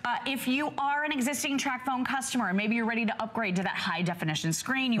 Yep. If you are an existing TracFone customer, and maybe you're ready to upgrade to that high definition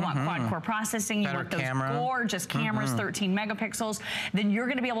screen, you want quad core processing, you want those gorgeous cameras, 13 megapixels, then you're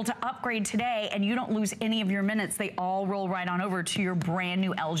going to be able to upgrade today, and you don't lose any of your minutes. They all roll right on over to your brand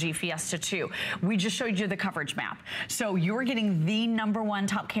new LG Fiesta 2. We just showed you the coverage map. So you're getting the #1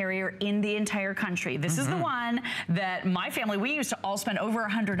 top carrier in the entire country. This is the one that my family, we used to all spend over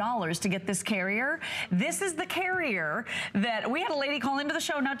 $100 to get this carrier. This is the carrier that we had a lady call into the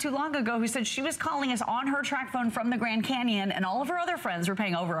show not too long ago who said she was calling us on her TracFone from the Grand Canyon, and all of her other friends were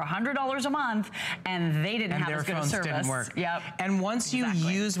paying over $100 a month, and they didn't have as good a service. Didn't work. Yep. And once you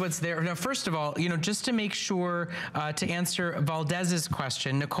use what's there, now first of all, you know, just to make sure to answer Valdez's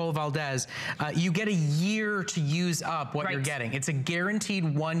question, Nicole Valdez, you get a year to use up what you're getting. It's a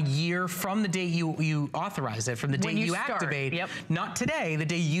guaranteed 1 year from the day you authorize it, from the day you activate. Not today, the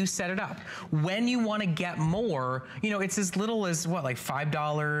day you set it up. When you want to get more, you know, it's as little as what, like $5,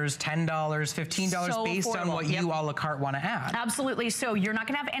 $10, $15 based on what you a la carte want to add. Absolutely. So you're not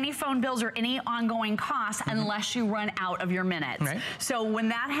going to have any phone bills or any ongoing costs unless you run out of your minutes. So when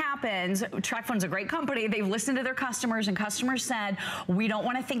that happens, TracFone's a great company. They've listened to their customers, and customers said, we don't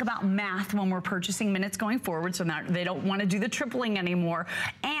want to think about math when we're purchasing minutes going forward, so now they don't want to do the tripling anymore.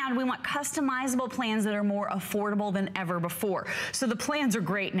 And we want customizable plans that are more affordable than ever before. So the plans are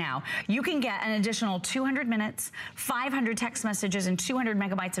great now. You can get an additional 200 minutes, 500 text messages, and 200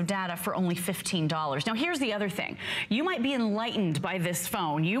 megabytes of data for only $15. Now here's the other thing. You might be enlightened by this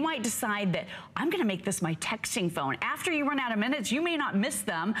phone. You might decide that I'm going to make this my texting phone. After you run out of minutes, you may not miss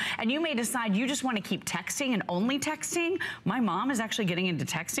them, and you may decide you just want to keep texting and only texting. My mom is actually getting into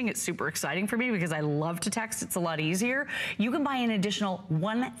texting. It's super exciting for me because I love to text. It's a lot easier. You can buy an additional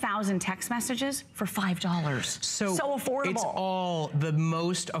 1,000 text messages for $5. So affordable. It's all the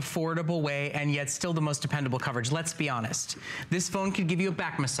most affordable way, and yet still the most dependable coverage. Let's be honest. This phone could give you a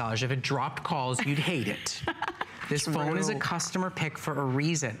back massage. If it dropped calls, you'd hate it. This phone is a customer pick for a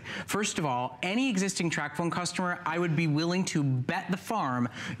reason. First of all, any existing TracFone customer, I would be willing to bet the farm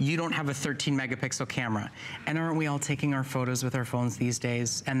you don't have a 13 megapixel camera. And aren't we all taking our photos with our phones these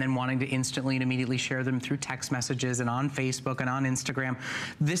days and then wanting to instantly and immediately share them through text messages and on Facebook and on Instagram?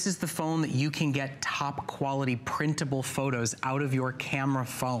 This is the phone that you can get top quality printable photos out of your camera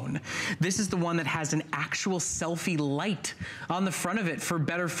phone. This is the one that has an actual selfie light on the front of it for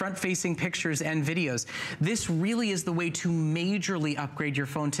better front-facing pictures and videos. This really is the way to majorly upgrade your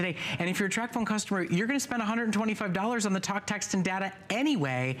phone today. And if you're a TracFone customer, you're going to spend $125 on the talk, text, and data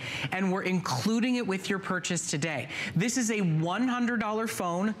anyway, and we're including it with your purchase today. This is a $100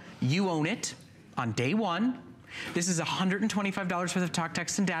 phone. You own it on day one. This is $125 worth of talk,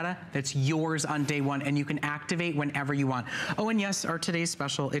 text, and data that's yours on day one, and you can activate whenever you want. Oh, and yes, our today's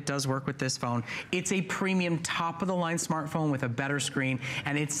special, it does work with this phone. It's a premium top-of-the-line smartphone with a better screen,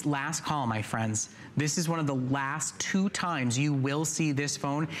 and it's last call, my friends. This is one of the last 2 times you will see this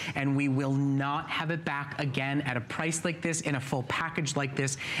phone, and we will not have it back again at a price like this, in a full package like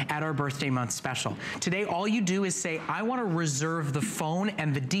this, at our birthday month special. Today, all you do is say, I want to reserve the phone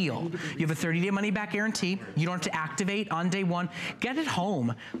and the deal. You have a 30-day money-back guarantee. You don't have have to activate on day one. Get it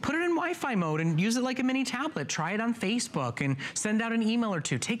home, put it in Wi-Fi mode and use it like a mini tablet. Try it on Facebook and send out an email or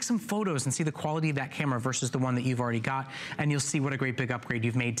two. Take some photos and see the quality of that camera versus the one that you've already got, and you'll see what a great big upgrade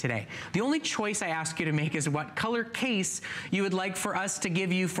you've made today. The only choice I ask you to make is what color case you would like for us to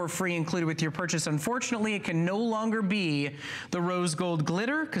give you for free included with your purchase. Unfortunately, it can no longer be the rose gold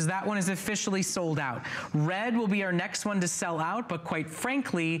glitter because that one is officially sold out. Red will be our next one to sell out, but quite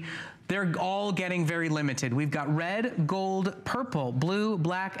frankly, they're all getting very limited. We've got red, gold, purple, blue,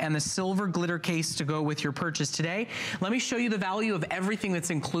 black, and the silver glitter case to go with your purchase today. Let me show you the value of everything that's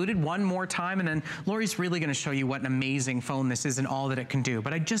included one more time, and then Lori's really gonna show you what an amazing phone this is and all that it can do.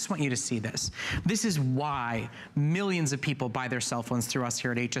 But I just want you to see this. This is why millions of people buy their cell phones through us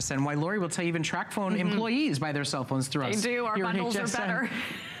here at HSN, why Lori will tell you even track phone employees buy their cell phones through us. They do, our bundles are better.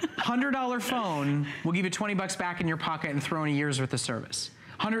 $100 phone will give you 20 bucks back in your pocket and throw in a year's worth of service.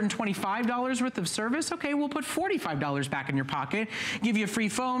 $125 worth of service, okay, we'll put $45 back in your pocket, give you a free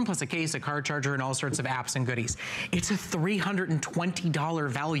phone, plus a case, a car charger, and all sorts of apps and goodies. It's a $320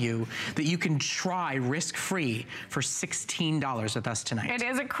 value that you can try risk-free for $16 with us tonight. It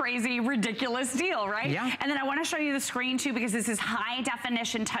is a crazy, ridiculous deal, right? Yeah. And then I want to show you the screen too, because this is high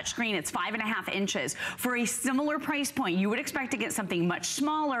definition touchscreen. It's 5.5 inches. For a similar price point, you would expect to get something much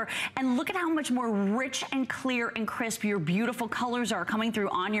smaller. And look at how much more rich and clear and crisp your beautiful colors are coming through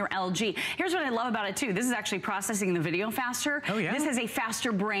on your LG. Here's what I love about it too. This is actually processing the video faster. Oh yeah. This has a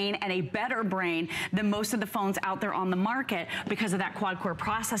faster brain and a better brain than most of the phones out there on the market because of that quad-core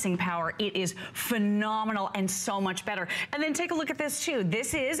processing power. It is phenomenal and so much better. And then take a look at this too.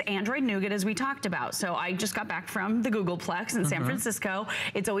 This is Android Nougat, as we talked about. So I just got back from the Googleplex in San Francisco.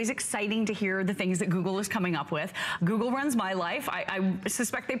 It's always exciting to hear the things that Google is coming up with. Google runs my life. I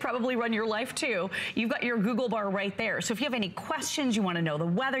suspect they probably run your life too. You've got your Google bar right there. So if you have any questions, you want to know the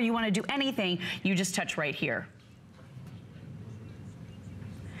weather, you want to do anything, you just touch right here.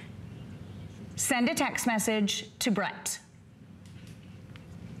 Send a text message to Brett.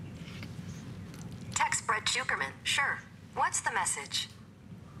 Text Brett Schukerman. Sure. What's the message?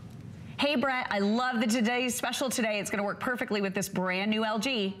 Hey Brett, I love the today's special today. It's going to work perfectly with this brand new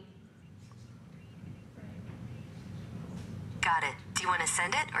LG. Got it. Do you want to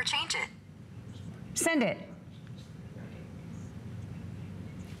send it or change it? Send it.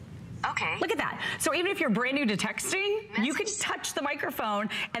 Okay. Look at that. So even if you're brand new to texting, you can touch the microphone,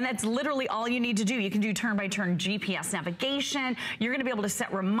 and that's literally all you need to do. You can do turn-by-turn GPS navigation. You're gonna be able to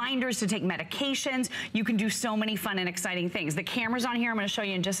set reminders to take medications. You can do so many fun and exciting things. The camera's on here, I'm gonna show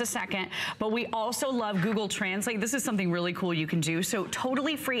you in just a second, but we also love Google Translate. This is something really cool you can do. So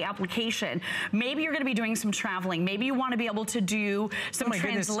totally free application. Maybe you're gonna be doing some traveling. Maybe you wanna be able to do some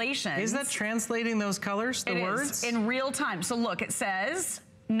translations. Is that translating those colors, the words? In real time. So look, it says,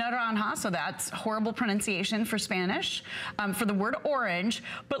 naranja, so that's horrible pronunciation for Spanish, for the word orange.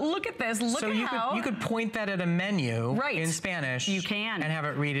 But look at this, look at how... you could point that at a menu in Spanish. You can. And have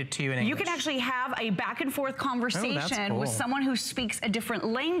it read it to you in English. You can actually have a back and forth conversation with someone who speaks a different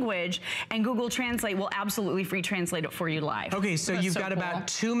language, and Google Translate will absolutely free translate it for you live. Okay, so you've got about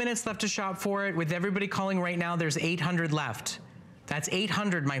 2 minutes left to shop for it. With everybody calling right now, there's 800 left. That's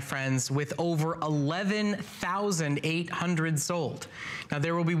 800, my friends, with over 11,800 sold. Now,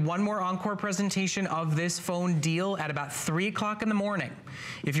 there will be one more encore presentation of this phone deal at about 3 o'clock in the morning.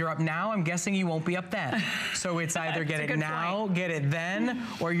 If you're up now, I'm guessing you won't be up then. So it's either get it now, get it then,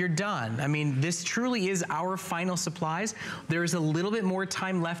 or you're done. I mean, this truly is our final supplies. There is a little bit more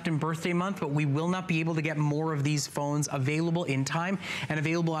time left in birthday month, but we will not be able to get more of these phones available in time and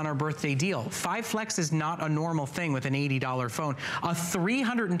available on our birthday deal. 5 Flex is not a normal thing with an $80 phone. A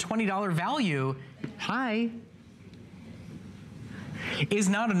 $320 value, is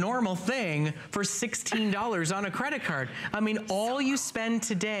not a normal thing for $16 on a credit card. I mean, all you spend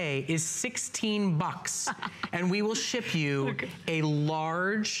today is 16 bucks, and we will ship you a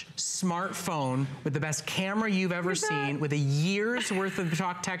large smartphone with the best camera you've ever seen, with a year's worth of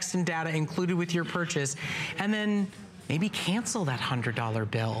talk, text, and data included with your purchase, and then maybe cancel that $100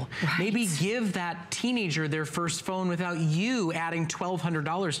 bill. Right. Maybe give that teenager their first phone without you adding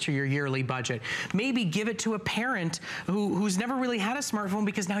 $1,200 to your yearly budget. Maybe give it to a parent who's never really had a smartphone,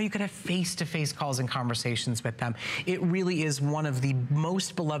 because now you could have face-to-face calls and conversations with them. It really is one of the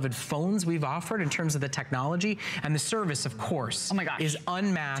most beloved phones we've offered in terms of the technology, and the service, of course, is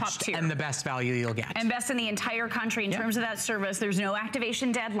unmatched and the best value you'll get. And best in the entire country in terms of that service. There's no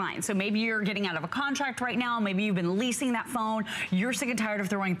activation deadline. So maybe you're getting out of a contract right now, maybe you've been leasing missing that phone, you're sick and tired of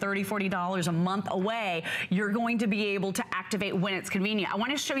throwing $30, $40 a month away, you're going to be able to activate when it's convenient. I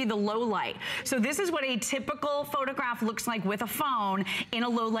want to show you the low light. So this is what a typical photograph looks like with a phone in a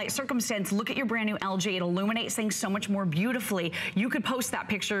low light circumstance. Look at your brand new LG. It illuminates things so much more beautifully. You could post that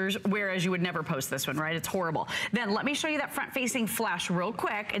pictures, whereas you would never post this one, right? It's horrible. Then let me show you that front-facing flash real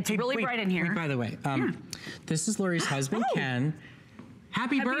quick. It's really bright in here. Wait, by the way, this is Lori's husband, Ken.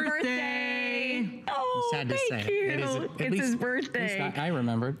 Happy birthday! Oh, sad to thank say. you. It's his birthday. At least I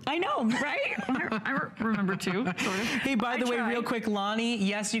remembered. I know, right? I remember too. Sort of. Hey, by the way, real quick, Lonnie,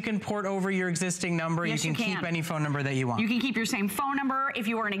 yes, you can port over your existing number. Yes, you can keep any phone number that you want. You can keep your same phone number. If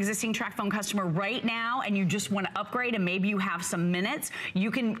you are an existing track phone customer right now and you just want to upgrade and maybe you have some minutes, you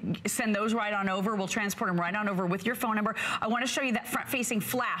can send those right on over. We'll transport them right on over with your phone number. I want to show you that front-facing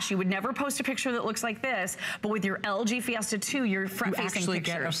flash. You would never post a picture that looks like this, but with your LG Fiesta 2, your front-facing pictures.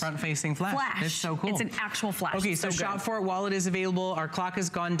 Get a front-facing flash. It's so cool. It's an actual flash. Okay, so shop for it while it is available. Our clock has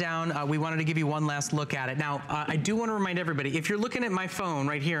gone down. We wanted to give you one last look at it. Now, I do want to remind everybody, if you're looking at my phone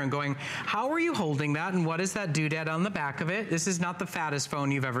right here and going, how are you holding that and what is that doodad on the back of it? This is not the fattest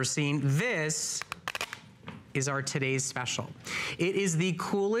phone you've ever seen. This is our today's special. It is the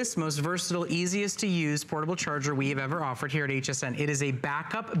coolest, most versatile, easiest to use portable charger we have ever offered here at HSN. It is a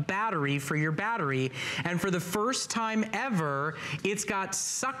backup battery for your battery, and for the first time ever, it's got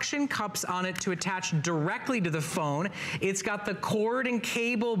suction cups on it to attach directly to the phone. It's got the cord and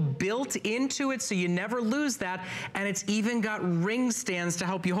cable built into it so you never lose that, and it's even got ring stands to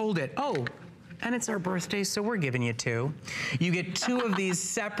help you hold it. Oh, and it's our birthday, so we're giving you two. You get two of these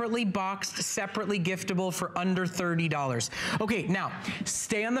separately boxed, separately giftable for under $30. Okay, now,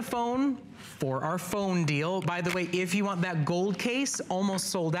 stay on the phone for our phone deal. By the way, if you want that gold case,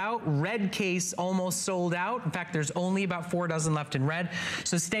 almost sold out. Red case, almost sold out. In fact, there's only about 4 dozen left in red.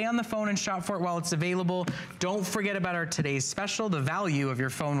 So stay on the phone and shop for it while it's available. Don't forget about our today's special. The value of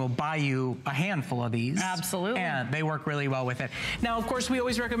your phone will buy you a handful of these. Absolutely. And they work really well with it. Now, of course, we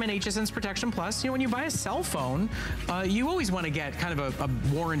always recommend HSN's Protection Plus. You know, when you buy a cell phone, you always want to get kind of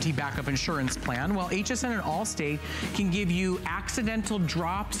a warranty backup insurance plan. Well, HSN and Allstate can give you accidental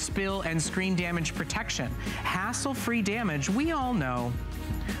drop, spill, and screen damage protection. Hassle-free damage, we all know.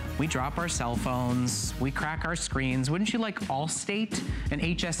 We drop our cell phones, we crack our screens. Wouldn't you like Allstate and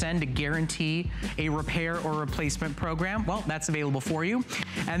HSN to guarantee a repair or replacement program? Well, that's available for you.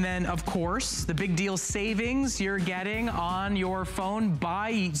 And then, of course, the big deal savings you're getting on your phone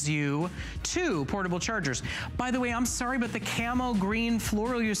buys you 2 portable chargers. By the way, I'm sorry, but the camo green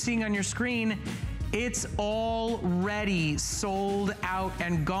floral you're seeing on your screen, it's already sold out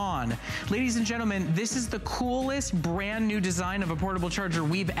and gone. Ladies and gentlemen, this is the coolest brand new design of a portable charger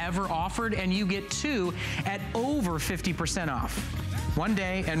we've ever offered, and you get 2 at over 50% off. One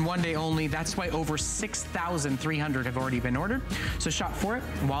day and one day only. That's why over 6,300 have already been ordered. So shop for it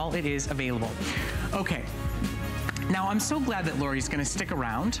while it is available. Okay. Now, I'm so glad that Lori's gonna stick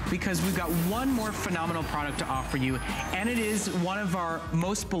around because we've got one more phenomenal product to offer you, and it is one of our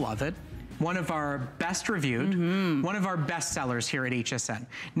most beloved, one of our best reviewed, one of our best sellers here at HSN.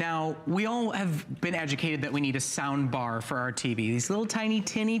 Now, we all have been educated that we need a sound bar for our TV. These little tiny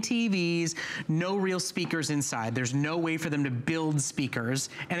tinny TVs, no real speakers inside. There's no way for them to build speakers.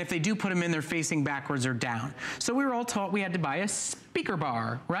 And if they do put them in, they're facing backwards or down. So we were all taught we had to buy a speaker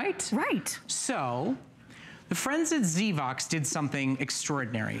bar, right? Right. So, the friends at Zvox did something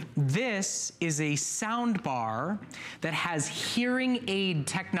extraordinary. This is a sound bar that has hearing aid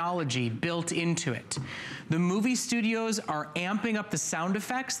technology built into it. The movie studios are amping up the sound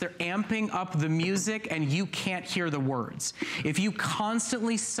effects, they're amping up the music, and you can't hear the words. If you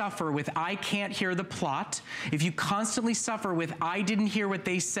constantly suffer with I can't hear the plot, if you constantly suffer with I didn't hear what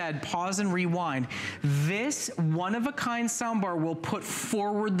they said, pause and rewind, this one-of-a-kind soundbar will put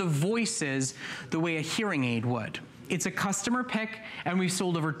forward the voices the way a hearing aid would. It's a customer pick, and we've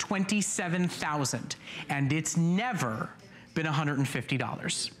sold over 27,000, and it's never been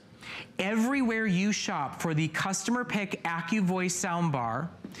 $150. Everywhere you shop for the customer pick AccuVoice soundbar,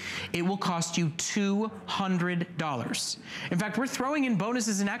 it will cost you $200. In fact, we're throwing in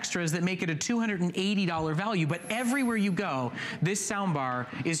bonuses and extras that make it a $280 value, but everywhere you go, this soundbar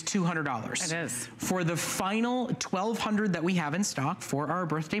is $200. It is. For the final 1,200 that we have in stock for our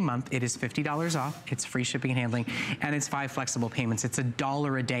birthday month, it is $50 off, it's free shipping and handling, and it's 5 flexible payments. It's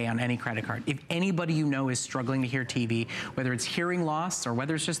 $1 a day on any credit card. If anybody you know is struggling to hear TV, whether it's hearing loss or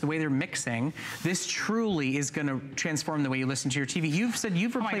whether it's just the way they're mixing, this truly is gonna transform the way you listen to your TV. You've said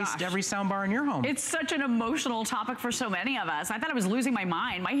you've replaced every sound bar in your home. It's such an emotional topic for so many of us. I thought I was losing my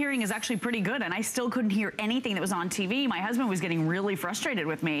mind. My hearing is actually pretty good, and I still couldn't hear anything that was on TV. My husband was getting really frustrated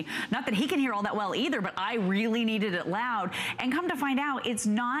with me. Not that he can hear all that well either, but I really needed it loud. And come to find out, it's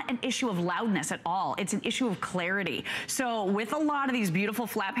not an issue of loudness at all. It's an issue of clarity. So with a lot of these beautiful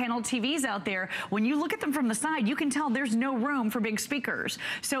flat panel TVs out there, when you look at them from the side, you can tell there's no room for big speakers.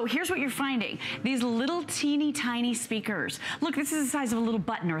 So here's what you're finding. These little teeny tiny speakers. Look, this is the size of a little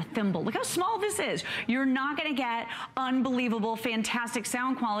button or a thimble. Look how small this is. You're not gonna get unbelievable, fantastic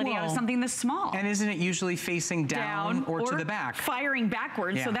sound quality out of something this small. And isn't it usually facing down or to the back? Firing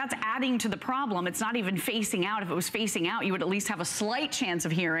backwards, so that's adding to the problem. It's not even facing out. If it was facing out, you would at least have a slight chance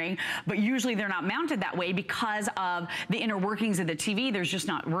of hearing, but usually they're not mounted that way because of the inner workings of the TV. There's just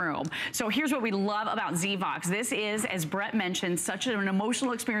not room. So here's what we love about ZVox. This is, as Brett mentioned, such an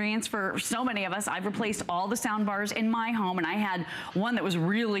emotional experience for so many of us. I've replaced all the sound bars in my home, and I had one that was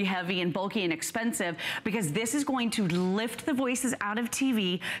really heavy and bulky and expensive, because this is going to lift the voices out of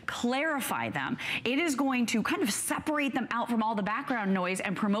TV, clarify them. It is going to kind of separate them out from all the background noise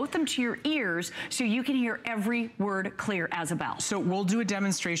and promote them to your ears so you can hear every word clear as a bell. So we'll do a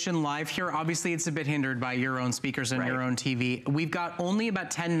demonstration live here. Obviously, it's a bit hindered by your own speakers and your own TV. We've got only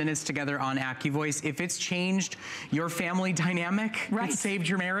about 10 minutes together on AccuVoice. If it's changed your family dynamic, it saved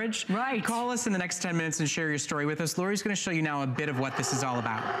your marriage, call us in the next 10 minutes and share your story with us. Lori's going to show you now a bit of what this is all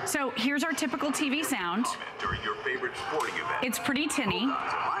about. So here's our typical TV sound. During your favorite sporting event. It's pretty tinny.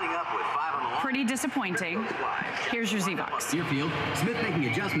 Pretty disappointing. Here's your ZVox. Deerfield, Smith making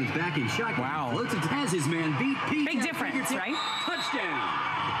adjustments back in shotgun. Wow. Floats it has his man beat. Big difference, right? Touchdown.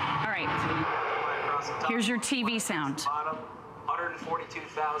 All right. Here's your TV sound.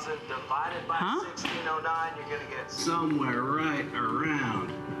 142,000 divided by 1609, you're going to get somewhere right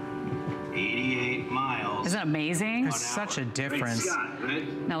around 88 miles. Isn't that amazing? There's such a difference.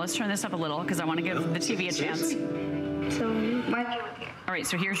 Now let's turn this up a little because I want to give the TV a chance. All right,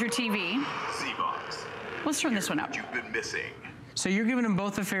 so here's your TV. ZVox. Let's turn this one up. You've been missing. So you're giving them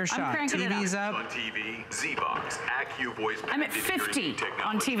both a fair shot. TV's up. On TV, ZVox, AccuVoice. I'm at 50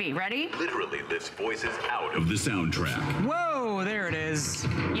 on TV. Ready? Literally lifts voices out of the soundtrack. Whoa, there it is.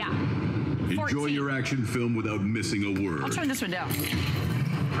 Yeah. 14. 14. Enjoy your action film without missing a word. I'll turn this one down.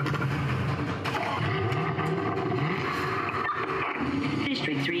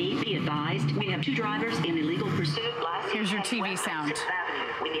 District 3, be advised, we have 2 drivers in illegal pursuit. Here's your TV sound.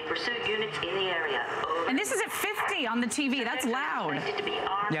 We need pursuit units in the area. And this is at 50 on the TV. That's loud.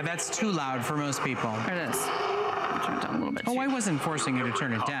 Yeah, that's too loud for most people. There it is. I'll turn it down a little bit. Oh, I wasn't forcing you to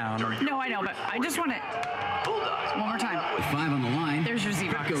turn it down. No, I know, but I just want it. One more time. With 5 on the line. There's your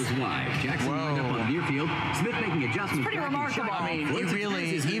ZVox. Goes wide. Jackson lined up on Deerfield. Smith making adjustments. It's pretty remarkable. I mean, you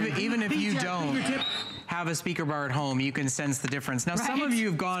really, even if you don't have a speaker bar at home, you can sense the difference. Now, some of you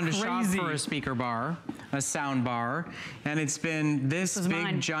have gone to shop for a speaker bar, a sound bar, and it's been this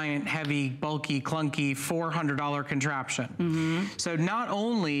big, giant, heavy, bulky, clunky, $400 contraption. So not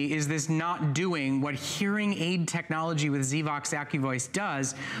only is this not doing what hearing aid technology with ZVox AccuVoice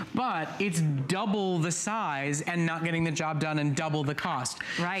does, but it's double the size and not getting the job done and double the cost.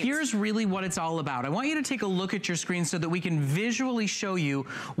 Here's really what it's all about. I want you to take a look at your screen so that we can visually show you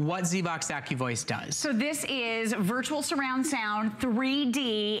what ZVox AccuVoice does. So this is virtual surround sound,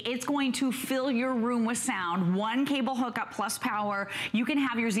 3D. It's going to fill your room with sound. 1 cable hookup plus power. You can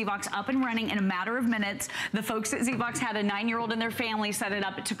have your ZVox up and running in a matter of minutes. The folks at ZVox had a 9-year-old in their family set it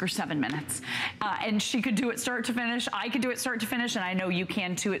up. It took her 7 minutes. And she could do it start to finish. I could do it start to finish, and I know you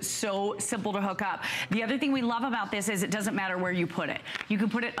can too. It's so simple to hook up. The other thing we love about this is it doesn't matter where you put it. You can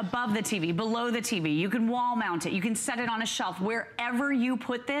put it above the TV, below the TV. You can wall mount it. You can set it on a shelf. Wherever you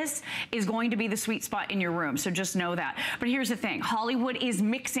put this is going to be the sweet spot in your room, so just know that. But here's the thing, Hollywood is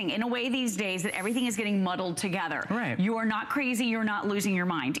mixing in a way these days that everything is getting muddled together. You are not crazy, you're not losing your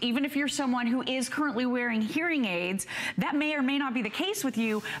mind. Even if you're someone who is currently wearing hearing aids, that may or may not be the case with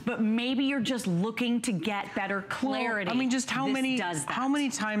you, but maybe you're just looking to get better clarity. Well, I mean, just how many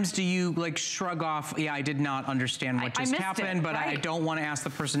times do you like shrug off, yeah, I did not understand what just happened, but I don't want to ask the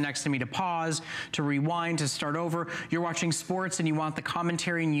person next to me to pause, to rewind, to start over. You're watching sports and you want the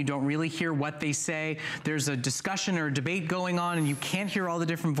commentary and you don't really hear what they say. There's a discussion or a debate going on and you can't hear all the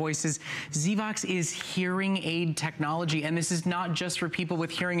different voices. ZVox is hearing aid technology, and this is not just for people with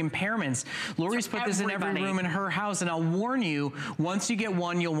hearing impairments. Lori's put this in every room in her house, and I'll warn you, once you get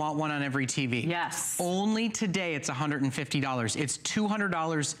one, you'll want one on every TV. Yes. Only today it's $150. It's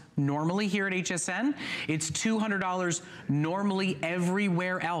 $200 normally here at HSN. It's $200 normally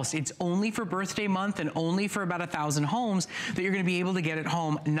everywhere else. It's only for birthday month and only for about 1,000 homes that you're gonna be able to get it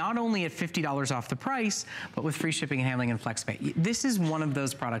home, not only at $50 off the price, but with free shipping and handling and FlexPay. This is one of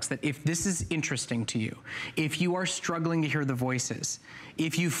those products that if this is interesting to you, if you are struggling to hear the voices,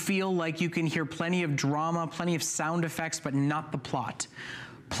 if you feel like you can hear plenty of drama, plenty of sound effects, but not the plot,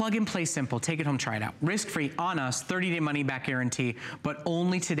 plug and play simple, take it home, try it out. Risk-free on us, 30-day money-back guarantee, but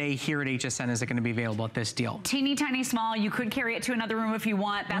only today here at HSN is it gonna be available at this deal. Teeny tiny small, you could carry it to another room if you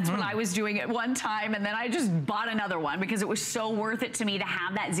want. That's what I was doing at one time, and then I just bought another one because it was so worth it to me to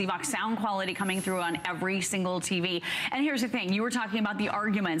have that Zvox sound quality coming through on every single TV. And here's the thing, you were talking about the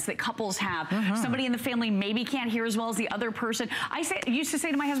arguments that couples have. Somebody in the family maybe can't hear as well as the other person. I used to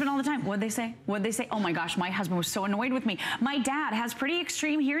say to my husband all the time, what'd they say? What'd they say? Oh my gosh, my husband was so annoyed with me. My dad has pretty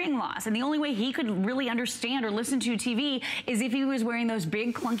extreme hearing loss, and the only way he could really understand or listen to TV is if he was wearing those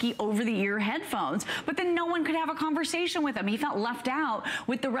big clunky over-the-ear headphones, but then no one could have a conversation with him. He felt left out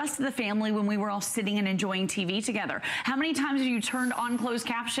with the rest of the family when we were all sitting and enjoying TV together. How many times have you turned on closed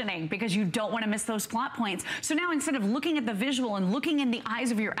captioning because you don't want to miss those plot points? So now instead of looking at the visual and looking in the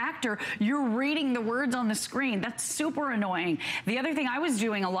eyes of your actor, you're reading the words on the screen. That's super annoying. The other thing I was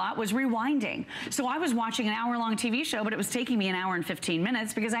doing a lot was rewinding. So I was watching an hour-long TV show, but it was taking me an hour and 15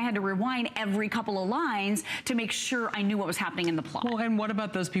 minutes because I had to rewind every couple of lines to make sure I knew what was happening in the plot. Well, and what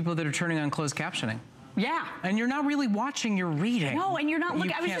about those people that are turning on closed captioning? Yeah. And you're not really watching, you're reading. No, and you're not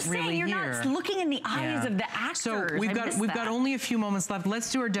looking, I was can't just saying, really you're hear. not looking in the eyes of the actors. So we've got only a few moments left. Let's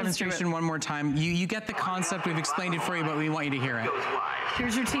do our demonstration one more time. You get the concept, we've explained it for you, but we want you to hear it.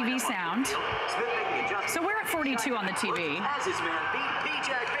 Here's your TV sound. So we're at 42 on the TV.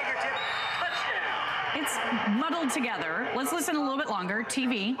 It's muddled together. Let's listen a little bit longer.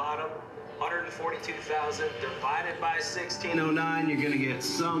 TV. 142,000 divided by 1609, you're going to get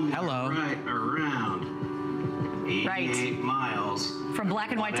some right around 88 miles. From black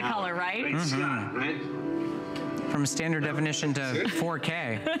and white to color, right? Right? From standard definition to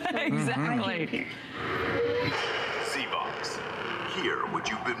 4K. Exactly. Zvox. Hear what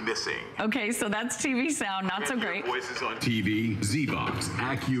you've been missing. Okay, so that's TV sound, not so great. Voices on TV. Zvox,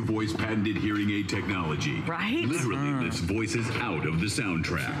 AccuVoice patented hearing aid technology. Right? Literally lifts voices out of the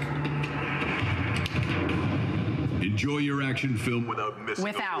soundtrack. Enjoy your action film without missing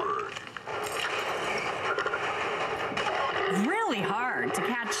a word. Really hard to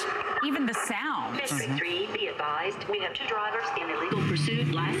catch even the sound. District 3, be advised, we have 2 drivers in illegal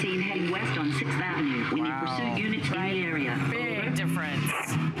pursuit, last seen heading west on 6th Avenue. We need pursuit units in the area. Big difference.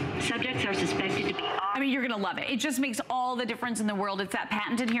 Subjects are suspected to be... I mean, you're gonna love it. It just makes all the difference in the world. It's that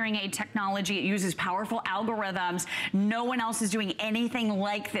patented hearing aid technology. It uses powerful algorithms. No one else is doing anything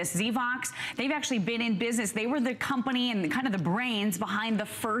like this. Zvox, they've actually been in business. They were the company and kind of the brains behind the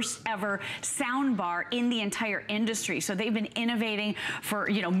first ever sound bar in the entire industry. So they've been innovating for,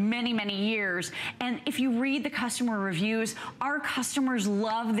 you know, many, many years. And if you read the customer reviews, our customers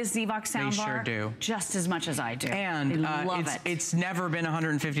love this Zvox sound bar. They sure do. Just as much as I do. And they love it's never been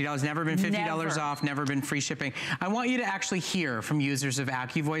 $150, never been $50 off, never been free shipping. I want you to actually hear from users of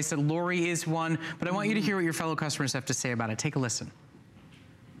AccuVoice that Lori is one, but I want you to hear what your fellow customers have to say about it. Take a listen.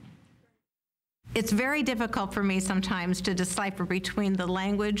 It's very difficult for me sometimes to decipher between the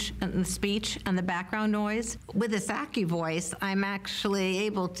language and the speech and the background noise. With this AccuVoice, I'm actually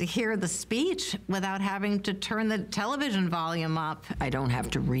able to hear the speech without having to turn the television volume up. I don't have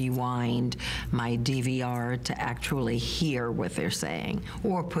to rewind my DVR to actually hear what they're saying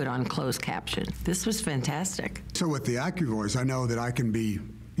or put on closed caption. This was fantastic. So with the AccuVoice, I know that I can be,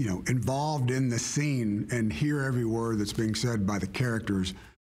 you know, involved in the scene and hear every word that's being said by the characters.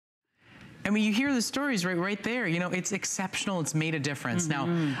 I mean, you hear the stories right there. You know, it's exceptional. It's made a difference. Now,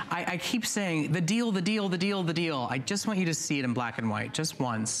 I keep saying the deal, the deal, the deal, the deal. I just want you to see it in black and white just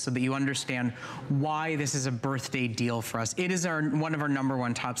once so that you understand why this is a birthday deal for us. It is one of our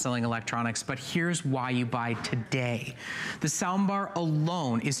 #1 top-selling electronics, but here's why you buy today. The soundbar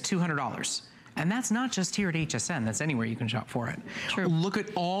alone is $200. And that's not just here at HSN, that's anywhere you can shop for it. True. Look at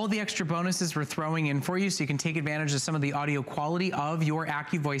all the extra bonuses we're throwing in for you so you can take advantage of some of the audio quality of your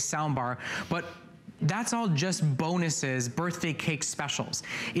AccuVoice soundbar. But that's all just bonuses, birthday cake specials.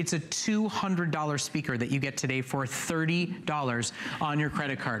 It's a $200 speaker that you get today for $30 on your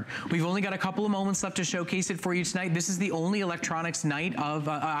credit card. We've only got a couple of moments left to showcase it for you tonight. This is the only electronics night of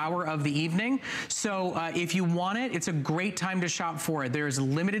hour of the evening. So if you want it, it's a great time to shop for it. There's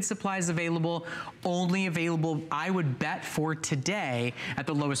limited supplies available, only available, I would bet, for today at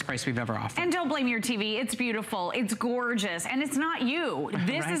the lowest price we've ever offered. And don't blame your TV. It's beautiful, it's gorgeous, and it's not you.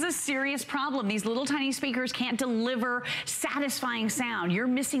 This is a serious problem. These little tiny speakers can't deliver satisfying sound. You're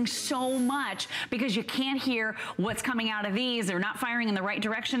missing so much because you can't hear what's coming out of these. They're not firing in the right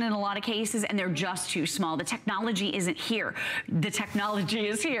direction in a lot of cases, and they're just too small. The technology isn't here. The technology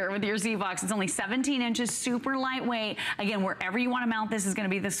is here with your Z-Box. It's only 17 inches, super lightweight. Again, wherever you want to mount this is going to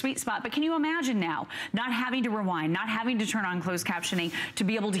be the sweet spot. But can you imagine now not having to rewind, not having to turn on closed captioning to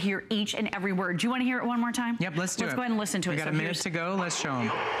be able to hear each and every word? Do you want to hear it one more time? Yep, let's do it. Let's go ahead and listen to it. We got a minute to go. Let's show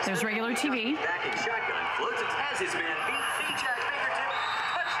them. There's regular TV. Backing shotgun, floats it as his man beat D-Jack fingertip,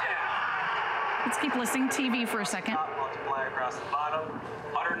 touchdown. Let's keep listening. TV for a second. Multiply across the bottom,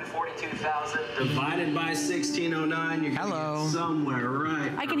 142,000. Divided by 1609, you're gonna get somewhere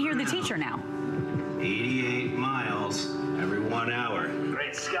right. I can hear the teacher now. 88 miles every 1 hour.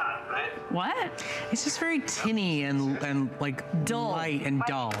 Great Scott, right? What? It's just very tinny and like dull, light and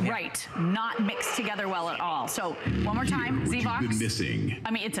dull. Right, not mixed together well at all. So one more time, Z-Box. Been missing.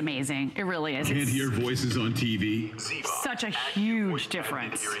 I mean, it's amazing. It really is. Can't hear voices on TV. Such a huge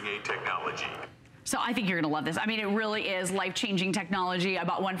difference. Hearing aid technology. So I think you're gonna love this. I mean, it really is life-changing technology. I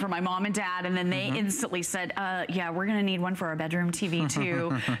bought one for my mom and dad, and then they instantly said, yeah, we're gonna need one for our bedroom TV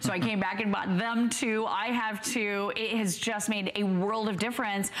too. So I came back and bought them two. I have two. It has just made a world of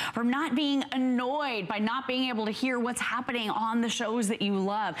difference from not being annoyed by not being able to hear what's happening on the shows that you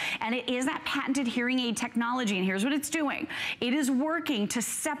love. And it is that patented hearing aid technology, and here's what it's doing. It is working to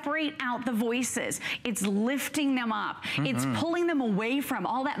separate out the voices. It's lifting them up. It's pulling them away from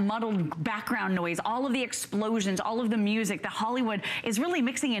all that muddled background noise, all of the explosions, all of the music that Hollywood is really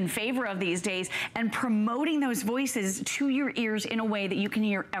mixing in favor of these days, and promoting those voices to your ears in a way that you can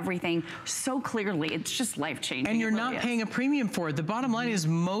hear everything so clearly. It's just life-changing. And you're not paying a premium for it. The bottom line is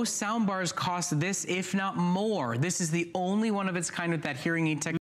most sound bars cost this, if not more. This is the only one of its kind with that hearing aid technology.